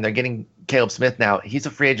because, again, they're getting Caleb Smith now. He's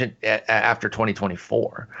a free agent after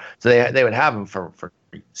 2024. So they would have him for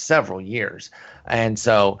several years. And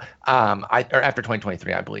so or after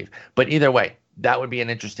 2023, I believe. But either way, that would be an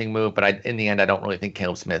interesting move. But in the end, I don't really think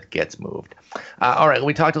Caleb Smith gets moved. All right,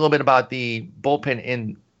 we talked a little bit about the bullpen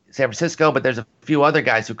in San Francisco, but there's a few other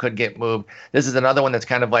guys who could get moved. This is another one that's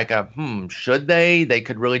kind of like should they? They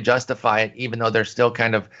could really justify it, even though they're still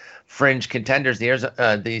kind of fringe contenders.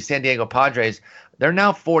 The San Diego Padres, they're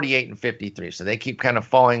now 48 and 53, so they keep kind of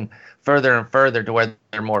falling further and further to where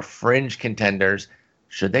they're more fringe contenders.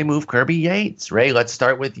 Should they move Kirby Yates? Ray, let's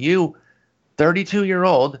start with you.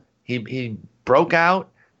 32-year-old, he broke out.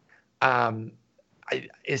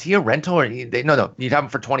 Is he a rental or no? You'd have him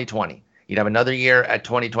for 2020. You'd have another year at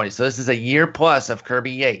 2020. So this is a year plus of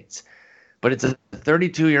Kirby Yates. But it's a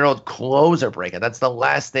 32-year-old closer breakout. That's the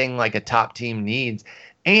last thing like a top team needs.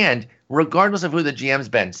 And regardless of who the GM's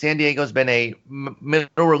been, San Diego's been a middle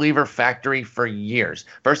reliever factory for years.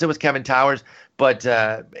 First it was Kevin Towers, but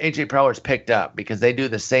A.J. Preller's picked up because they do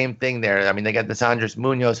the same thing there. I mean, they got this Andres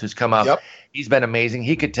Munoz who's come up. Yep. He's been amazing.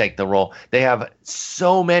 He could take the role. They have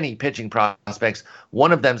so many pitching prospects.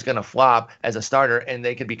 One of them's going to flop as a starter, and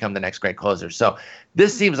they could become the next great closer. So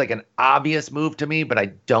this seems like an obvious move to me, but I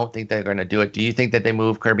don't think they're going to do it. Do you think that they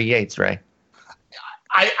move Kirby Yates, Ray?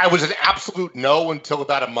 I was an absolute no until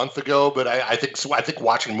about a month ago, but I think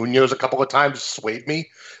watching Munoz a couple of times swayed me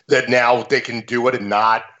that now they can do it and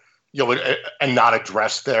not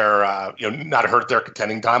address their not hurt their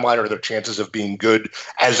contending timeline or their chances of being good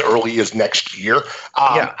as early as next year.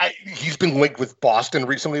 He's been linked with Boston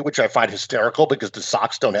recently, which I find hysterical because the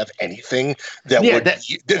Sox don't have anything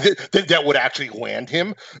that would actually land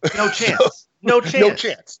him. No chance. No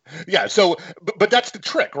chance. Yeah. So, but that's the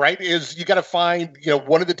trick, right? Is you got to find,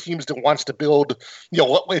 one of the teams that wants to build,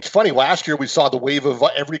 it's funny. Last year we saw the wave of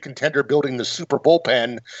every contender building the super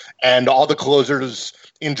bullpen, and all the closers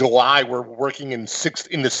in July were working in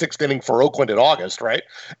the sixth inning for Oakland in August, right?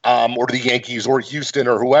 Or the Yankees or Houston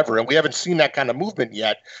or whoever. And we haven't seen that kind of movement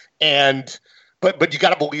yet. But you got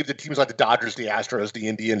to believe that teams like the Dodgers, the Astros, the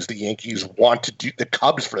Indians, the Yankees want to do, the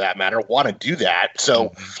Cubs for that matter, want to do that.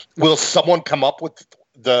 So will someone come up with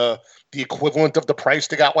the equivalent of the price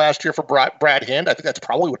they got last year for Brad Hand? I think that's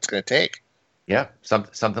probably what it's going to take. Yeah,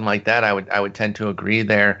 something like that. I would tend to agree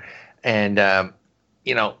there. And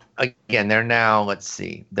again, they're now, let's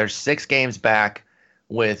see, they're 6 games back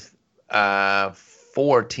with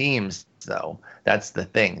 4 teams though. That's the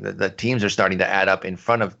thing. The teams are starting to add up in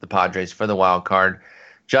front of the Padres for the wild card.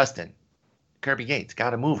 Justin, Kirby Yates, got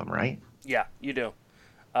to move him, right? Yeah, you do.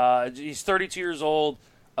 He's 32 years old.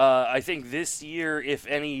 I think this year, if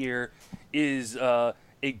any year, is a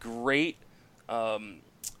great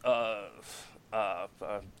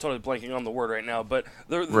totally blanking on the word right now, but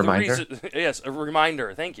the Reminder? reason, yes, a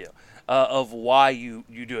reminder. Thank you, of why you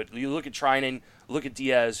do it. You look at Treinen, look at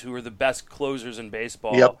Diaz, who are the best closers in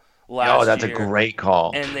baseball Yep. last Oh, that's year, a great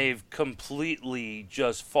call. and they've completely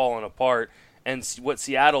just fallen apart. And what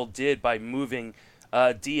Seattle did by moving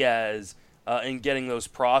Diaz and getting those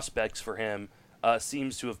prospects for him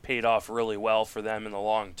seems to have paid off really well for them in the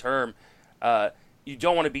long term. You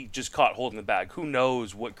don't want to be just caught holding the bag. Who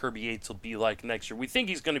knows what Kirby Yates will be like next year? We think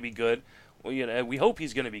he's going to be good. Well, we hope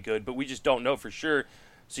he's going to be good, but we just don't know for sure.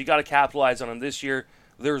 So you got to capitalize on him this year.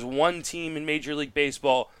 There's one team in Major League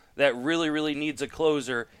Baseball that really, really needs a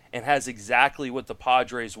closer and has exactly what the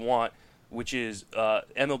Padres want, which is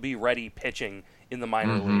MLB-ready pitching in the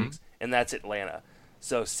minor leagues, and that's Atlanta.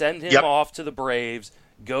 So send him off to the Braves.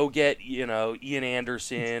 Go get Ian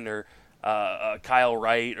Anderson or Kyle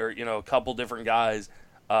Wright or a couple different guys,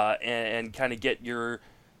 and kind of get your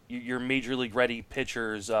major league ready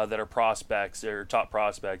pitchers that are prospects or top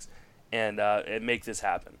prospects, and make this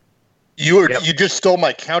happen. You just stole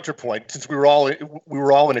my counterpoint. Since we were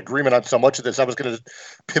all in agreement on so much of this, I was going to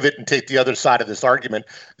pivot and take the other side of this argument.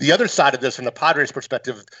 The other side of this, from the Padres'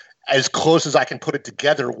 perspective, as close as I can put it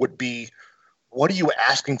together, would be, what are you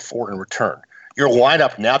asking for in return? Your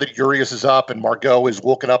lineup, now that Urias is up and Margot is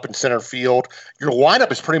woken up in center field, your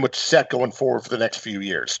lineup is pretty much set going forward for the next few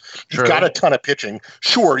years. You've got a ton of pitching.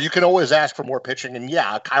 Sure, you can always ask for more pitching, and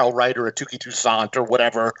Kyle Wright or a Touki Toussaint or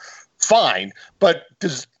whatever, fine. But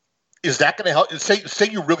is that going to help? Say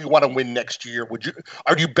you really want to win next year.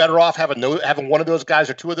 Are you better off having one of those guys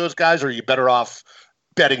or two of those guys, or are you better off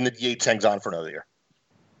betting that Yates hangs on for another year?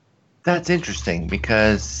 That's interesting,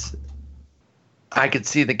 because I could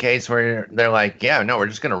see the case where they're like, we're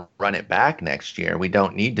just going to run it back next year. We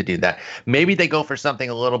don't need to do that. Maybe they go for something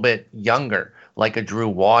a little bit younger, like a Drew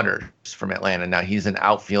Waters from Atlanta. Now, he's an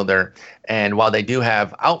outfielder, and while they do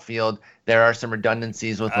have outfield, there are some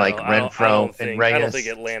redundancies with Renfroe and Reyes. I don't think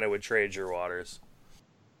Atlanta would trade Drew Waters.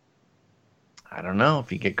 I don't know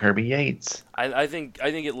if you get Kirby Yates. I think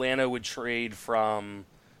Atlanta would trade from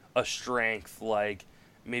a strength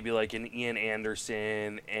maybe like an Ian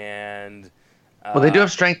Anderson and. Well, they do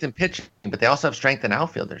have strength in pitching, but they also have strength in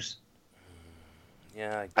outfielders.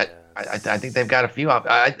 Yeah, I guess. I think they've got a few.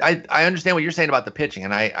 I understand what you're saying about the pitching,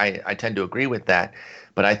 and I tend to agree with that.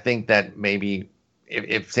 But I think that maybe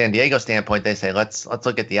if San Diego's standpoint, they say let's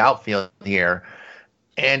look at the outfield here.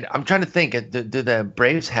 And I'm trying to think, do the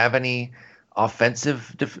Braves have any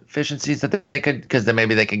offensive deficiencies that they could? Because then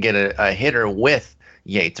maybe they could get a hitter with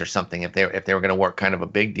Yates or something if they were going to work kind of a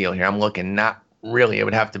big deal here. I'm looking not. Really, it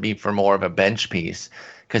would have to be for more of a bench piece,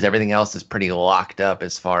 because everything else is pretty locked up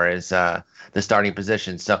as far as the starting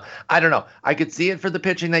position. So I don't know. I could see it for the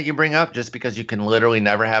pitching that you bring up, just because you can literally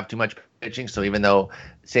never have too much pitching. So even though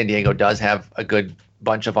San Diego does have a good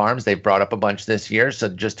bunch of arms, they've brought up a bunch this year. So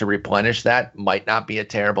just to replenish that might not be a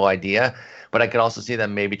terrible idea. But I could also see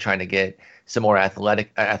them maybe trying to get some more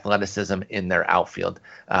athleticism in their outfield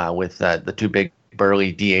with the two big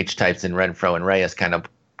burly DH types in Renfroe and Reyes kind of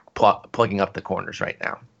plugging up the corners right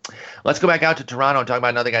now. Let's go back out to Toronto and talk about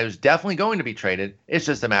another guy who's definitely going to be traded. It's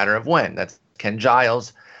just a matter of when. That's Ken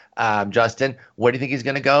Giles. Justin, where do you think he's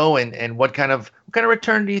going to go, and what kind of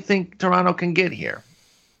return do you think Toronto can get here?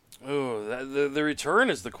 Oh, the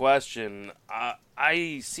return is the question.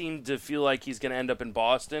 I seem to feel like he's going to end up in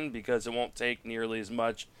Boston, because it won't take nearly as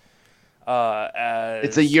much as...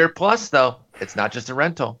 It's a year plus, though. It's not just a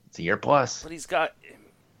rental. It's a year plus. But he's got...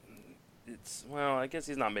 Well, I guess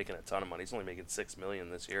he's not making a ton of money. He's only making $6 million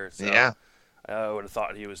this year. So yeah, I would have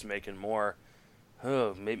thought he was making more.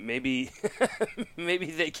 Oh, maybe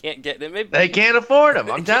they can't get him. They can't afford him.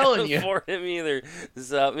 I'm telling you, can't afford him either.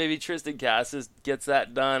 So maybe Tristan Casas gets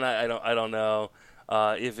that done. I don't know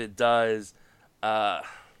if it does.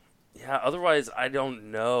 Otherwise, I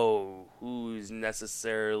don't know who's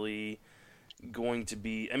necessarily going to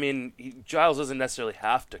be. I mean, Giles doesn't necessarily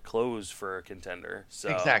have to close for a contender. So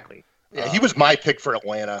exactly. Yeah, he was my pick for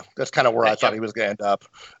Atlanta. That's kind of where I thought he was going to end up.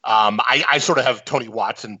 I sort of have Tony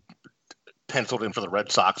Watson penciled in for the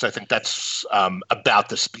Red Sox. I think that's about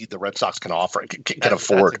the speed the Red Sox can offer, can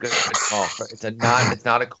afford. That's a good call. It's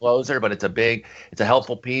not a closer, but it's a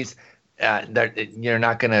helpful piece. You're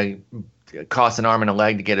not going to cost an arm and a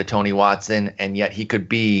leg to get a Tony Watson, and yet he could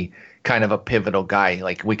be kind of a pivotal guy.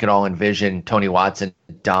 Like, we could all envision Tony Watson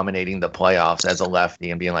dominating the playoffs as a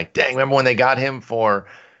lefty and being like, dang, remember when they got him for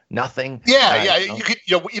nothing? Yeah. You could,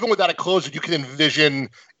 even without a closer, you can envision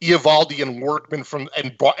Eovaldi and Workman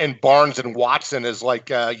and Barnes and Watson as like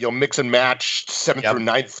mix and match seventh through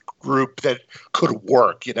ninth group that could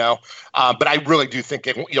work, But I really do think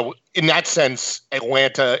in that sense,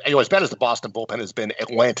 Atlanta, as bad as the Boston bullpen has been,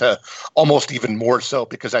 Atlanta almost even more so,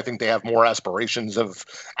 because I think they have more aspirations of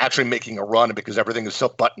actually making a run, because everything is so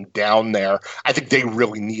buttoned down there. I think they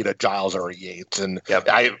really need a Giles or a Yates, and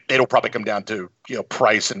it'll probably come down to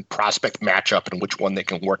price and prospect matchup and which one they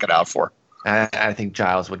can work it out for. I think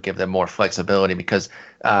Giles would give them more flexibility, because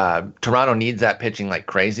Toronto needs that pitching like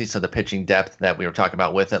crazy. So the pitching depth that we were talking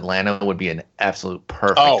about with Atlanta would be an absolute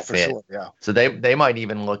perfect fit. For sure, yeah. So they might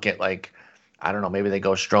even look at, like, I don't know, maybe they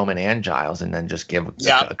go Stroman and Giles and then just give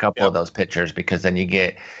a couple of those pitchers, because then you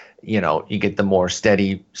get the more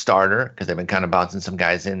steady starter, because they've been kind of bouncing some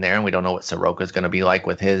guys in there, and we don't know what Soroka is going to be like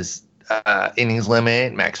with his innings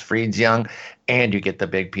limit. Max Fried's young, and you get the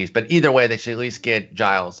big piece. But either way, they should at least get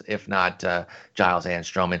Giles, if not Giles and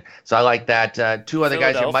Stroman. So I like that. Two other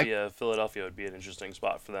guys here. Philadelphia would be an interesting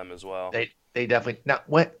spot for them as well. They definitely. Now,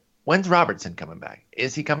 when's Robertson coming back?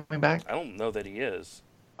 Is he coming back? I don't know that he is.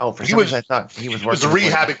 Oh, for some reason I thought he was working. He was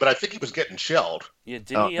rehabbing, but I think he was getting shelled. Yeah,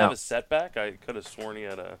 didn't he have a setback? I could have sworn he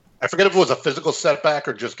had a... I forget if it was a physical setback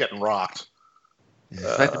or just getting rocked. He's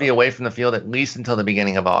expected to be away from the field at least until the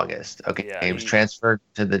beginning of August. Okay, yeah, he was transferred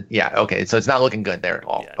to the... Yeah, okay, so it's not looking good there at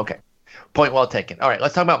all. Yeah. Okay, point well taken. All right,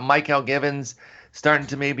 let's talk about Mychal Givens starting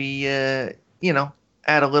to maybe, add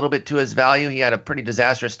a little bit to his value. He had a pretty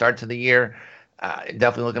disastrous start to the year.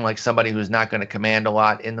 Definitely looking like somebody who's not going to command a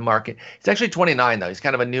lot in the market. He's actually 29, though. He's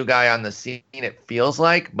kind of a new guy on the scene, it feels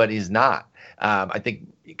like, but he's not. I think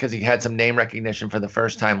because he had some name recognition for the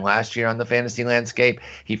first time last year on the fantasy landscape,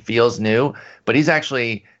 he feels new. But he's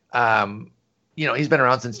actually, he's been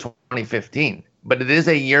around since 2015. But it is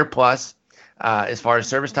a year plus. As far as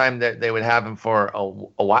service time, they would have him for a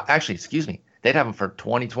while. Actually, excuse me. They'd have him for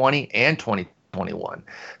 2020 and 2021.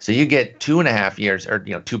 So you get 2.5 years, or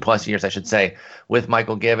 2+ years, I should say, with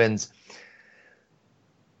Mychal Givens.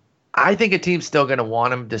 I think a team's still going to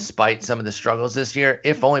want him despite some of the struggles this year,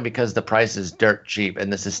 if only because the price is dirt cheap.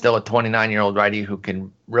 And this is still a 29-year-old righty who can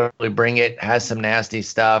really bring it, has some nasty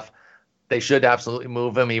stuff. They should absolutely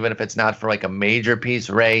move him, even if it's not for like a major piece.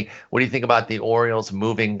 Ray, what do you think about the Orioles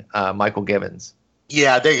moving Mychal Givens?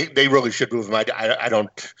 Yeah, they really should move him. I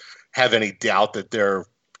don't have any doubt that they're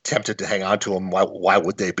tempted to hang on to him. Why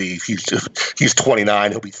would they be? He's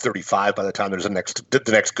 29. He'll be 35 by the time there's the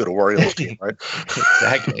next good Orioles team, right?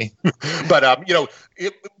 Exactly. But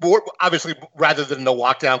obviously, rather than the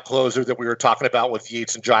lockdown closer that we were talking about with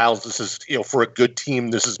Yates and Giles, this is for a good team.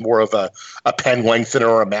 This is more of a pen lengthener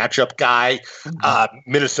or a matchup guy.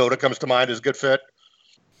 Mm-hmm. Minnesota comes to mind as a good fit.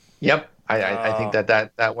 Yep. I think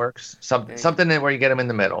that works. Something where you get him in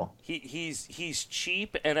the middle. He's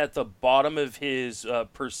cheap and at the bottom of his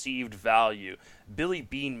perceived value. Billy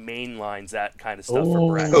Beane mainlines that kind of stuff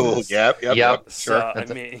for breakfast. Oh, yep. Sure.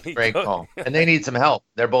 That's a great call. And they need some help.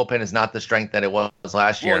 Their bullpen is not the strength that it was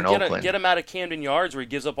last year in Oakland. Get him out of Camden Yards where he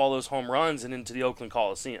gives up all those home runs and into the Oakland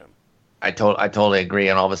Coliseum. I totally agree.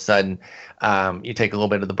 And all of a sudden, you take a little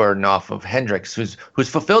bit of the burden off of Hendricks, who's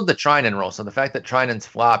fulfilled the Treinen role. So the fact that Treinen's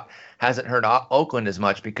flopped hasn't hurt Oakland as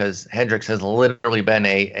much, because Hendricks has literally been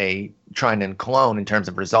a Treinen clone in terms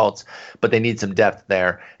of results. But they need some depth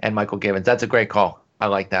there. And Mychal Givens, that's a great call. I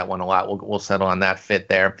like that one a lot. We'll settle on that fit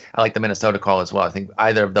there. I like the Minnesota call as well. I think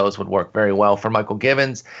either of those would work very well for Mychal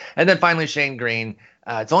Givens. And then finally, Shane Green.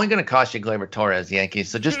 It's only going to cost you Gleyber Torres, Yankees.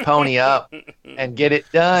 So just pony up and get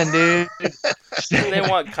it done, dude. They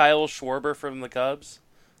want Kyle Schwarber from the Cubs.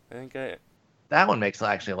 That one makes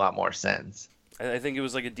actually a lot more sense. I think it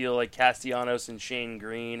was like a deal like Castellanos and Shane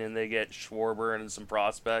Green, and they get Schwarber and some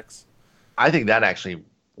prospects. I think that actually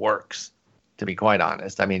works, to be quite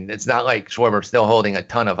honest. I mean, it's not like Schwarber's still holding a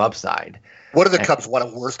ton of upside. What do the Cubs want? A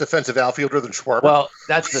worse defensive outfielder than Schwarber? Well,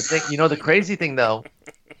 that's the thing. The crazy thing, though,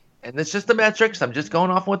 and it's just the metrics. I'm just going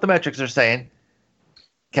off what the metrics are saying.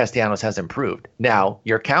 Castellanos has improved. Now,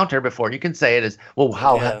 your counter before you can say it is, well,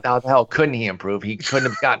 how the hell couldn't he improve? He couldn't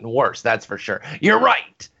have gotten worse, that's for sure. You're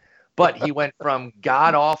right. But he went from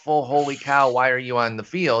god-awful, holy cow, why are you on the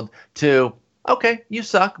field, to, okay, you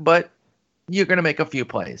suck, but you're going to make a few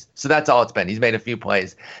plays. So that's all it's been. He's made a few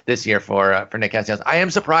plays this year for Nick Castellanos. I am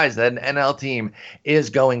surprised that an NL team is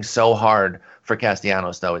going so hard for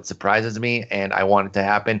Castellanos, though. It surprises me, and I want it to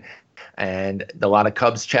happen. And a lot of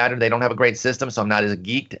Cubs chatter. They don't have a great system, so I'm not as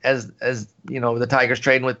geeked as the Tigers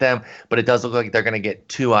trading with them. But it does look like they're going to get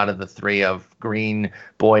 2 out of the 3 of Green,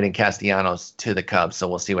 Boyd, and Castellanos to the Cubs. So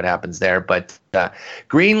we'll see what happens there. But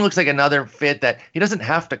Green looks like another fit that he doesn't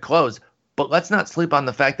have to close, but let's not sleep on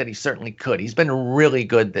the fact that he certainly could. He's been really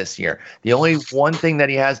good this year. The only one thing that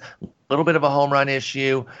he has, a little bit of a home run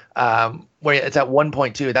issue, where it's at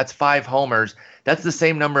 1.2. That's 5 homers. That's the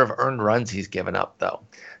same number of earned runs he's given up, though.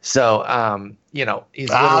 So, he's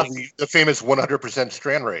the famous 100%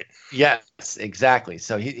 strand rate. Yes, exactly.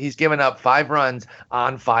 So he's given up 5 runs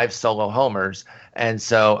on 5 solo homers. And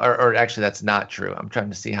so, or actually, that's not true. I'm trying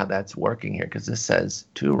to see how that's working here because this says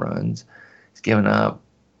 2 runs. He's given up.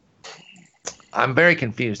 I'm very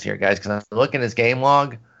confused here, guys, because I'm looking at his game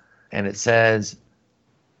log and it says,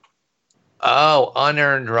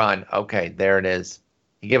 unearned run. Okay, there it is.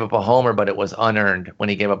 He gave up a homer, but it was unearned when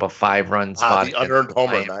he gave up a 5-run spot. The unearned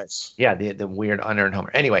homer, nice. Yeah, the weird unearned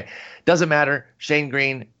homer. Anyway, doesn't matter. Shane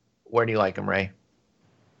Green, where do you like him, Ray?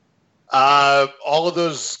 All of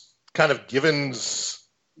those kind of Givens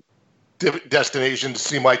destinations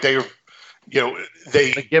seem like the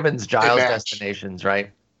Givens-Giles destinations,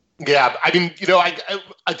 right? Yeah, I mean,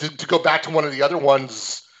 to go back to one of the other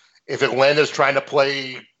ones, if Atlanta's trying to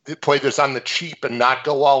play this on the cheap and not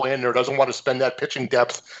go all in or doesn't want to spend that pitching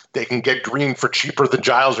depth, they can get Green for cheaper than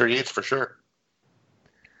Giles or Yates for sure.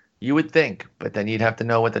 You would think, but then you'd have to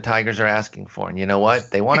know what the Tigers are asking for. And you know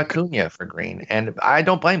what? They want Acuna for Green, and I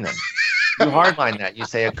don't blame them. You hardline that. You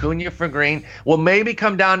say Acuna for Green. Well, maybe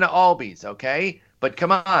come down to Albies, okay? But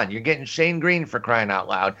come on, you're getting Shane Green for crying out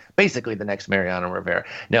loud. Basically the next Mariano Rivera.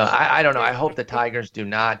 No, I don't know. I hope the Tigers do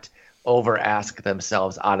not over-ask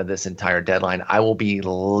themselves out of this entire deadline. I will be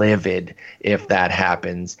livid if that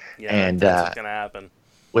happens. Yeah, and that's what's going to happen.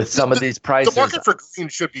 With some of these prices. The market for Green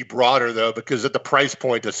should be broader, though, because at the price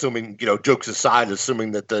point, assuming, jokes aside,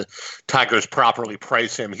 assuming that the Tigers properly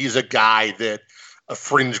price him, he's a guy that a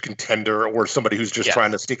fringe contender or somebody who's just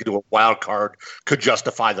trying to sneak into a wild card could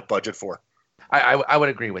justify the budget for. I would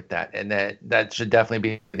agree with that, and that should definitely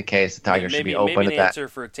be the case. The Tigers should be open to that. Maybe an answer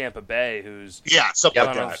for Tampa Bay, who's something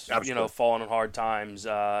like that. Falling on hard times,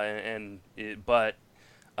 but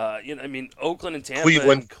Oakland and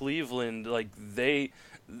Tampa and Cleveland, like they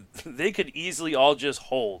could easily all just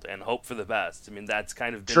hold and hope for the best. I mean, that's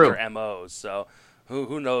kind of been their MO. So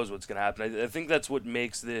who knows what's going to happen? I think that's what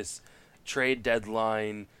makes this trade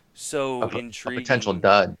deadline so intriguing. A potential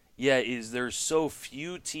dud. Yeah, is there's so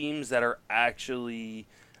few teams that are actually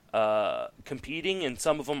competing, and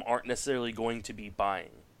some of them aren't necessarily going to be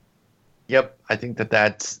buying. Yep, I think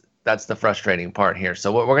that's the frustrating part here.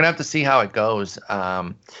 So we're going to have to see how it goes. We're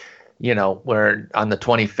on the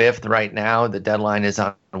 25th right now. The deadline is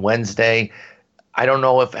on Wednesday. I don't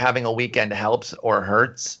know if having a weekend helps or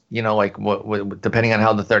hurts, depending on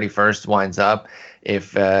how the 31st winds up.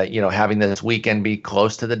 If, having this weekend be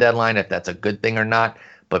close to the deadline, if that's a good thing or not.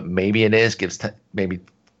 But maybe it is, maybe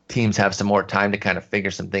teams have some more time to kind of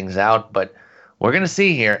figure some things out. But we're going to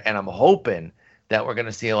see here, and I'm hoping that we're going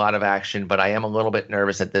to see a lot of action. But I am a little bit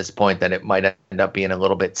nervous at this point that it might end up being a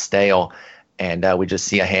little bit stale. And we just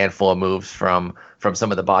see a handful of moves from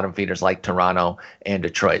some of the bottom feeders like Toronto and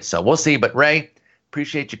Detroit. So we'll see. But Ray,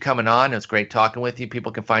 appreciate you coming on. It was great talking with you.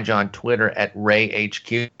 People can find you on Twitter at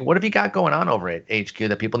RayHQ. What have you got going on over at HQ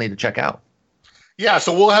that people need to check out? Yeah,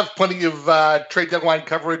 so we'll have plenty of trade deadline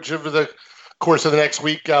coverage over the course of the next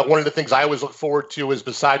week. One of the things I always look forward to is,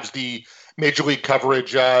 besides the Major League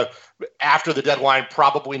coverage, after the deadline,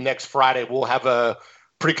 probably next Friday, we'll have a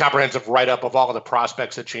pretty comprehensive write-up of all of the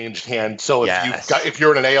prospects that changed hands. So if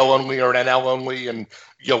you're in an AL only or an NL only, and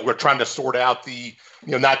we're trying to sort out the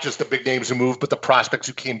not just the big names who moved, but the prospects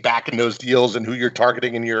who came back in those deals and who you're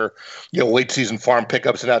targeting in your late season farm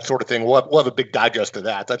pickups and that sort of thing. We'll have a big digest of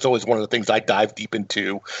that. That's always one of the things I dive deep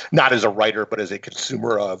into, not as a writer, but as a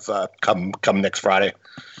consumer of come next Friday.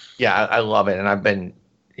 Yeah, I love it. And I've been,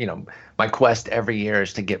 my quest every year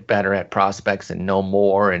is to get better at prospects and know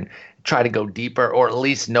more and try to go deeper, or at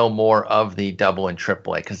least know more of the double and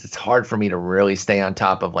triple A, because it's hard for me to really stay on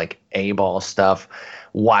top of like A-ball stuff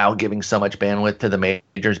while giving so much bandwidth to the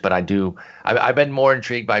majors. But I've been more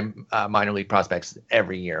intrigued by minor league prospects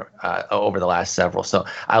every year over the last several. So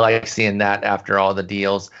I like seeing that after all the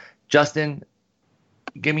deals. Justin,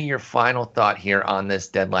 give me your final thought here on this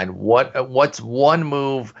deadline. What's one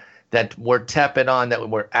move that we're tepid on that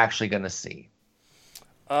we're actually going to see?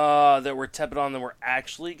 That we're tepid on that we're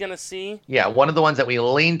actually going to see? Yeah, one of the ones that we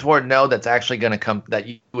lean toward no that's actually going to come, that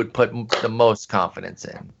you would put the most confidence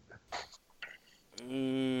in.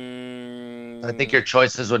 I think your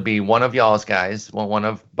choices would be one of y'all's guys, one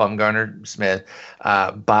of Bumgarner, Smith,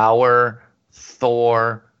 Bauer,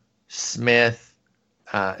 Thor, Smith,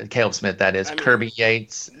 Caleb Smith, that is, Kirby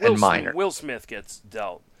Yates, and Minor. Will Smith gets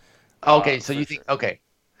dealt. Okay, so you think, okay.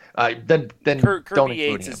 Then Kirby don't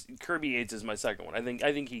Yates include him. Kirby Yates is my second one. I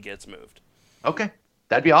think he gets moved. Okay.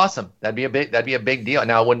 That'd be awesome. That'd be a big deal.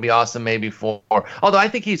 Now it wouldn't be awesome maybe for, although I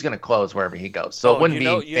think he's going to close wherever he goes, so it wouldn't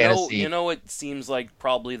be fantasy. You know what seems like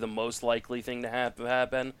probably the most likely thing to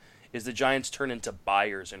happen is the Giants turn into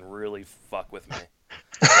buyers and really fuck with me.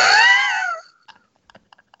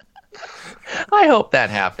 I hope that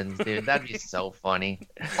happens, dude. That'd be so funny.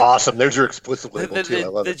 Awesome. There's your explicit label too. I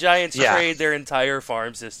love the it. Giants trade their entire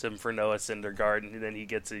farm system for Noah Syndergaard, and then he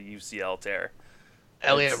gets a UCL tear.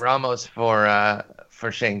 Elliot Ramos for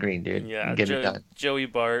Shane Green, dude. Yeah, get it done. Joey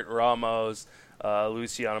Bart, Ramos,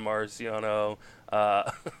 Luciano Marciano.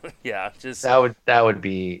 Just that would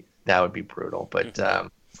be brutal. But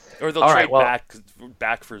or they'll trade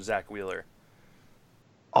back for Zach Wheeler.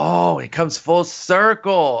 Oh, it comes full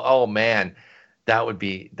circle. Oh man, that would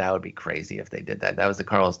be crazy if they did that. That was the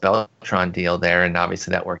Carlos Beltran deal there, and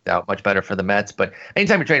obviously that worked out much better for the Mets. But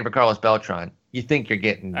anytime you're trading for Carlos Beltran, you think you're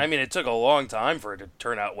getting. I mean, it took a long time for it to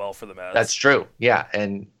turn out well for the Mets. That's true. Yeah,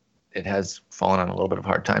 and it has fallen on a little bit of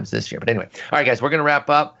hard times this year. But anyway, all right, guys, we're gonna wrap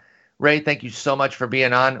up. Ray, thank you so much for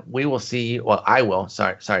being on. We will see you. Well, I will.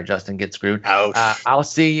 Sorry, Justin, get screwed. I'll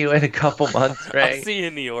see you in a couple months, Ray. I'll see you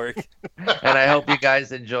in New York. And I hope you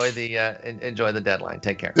guys enjoy the deadline.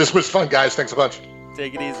 Take care. This was fun, guys. Thanks a bunch.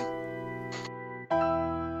 Take it easy.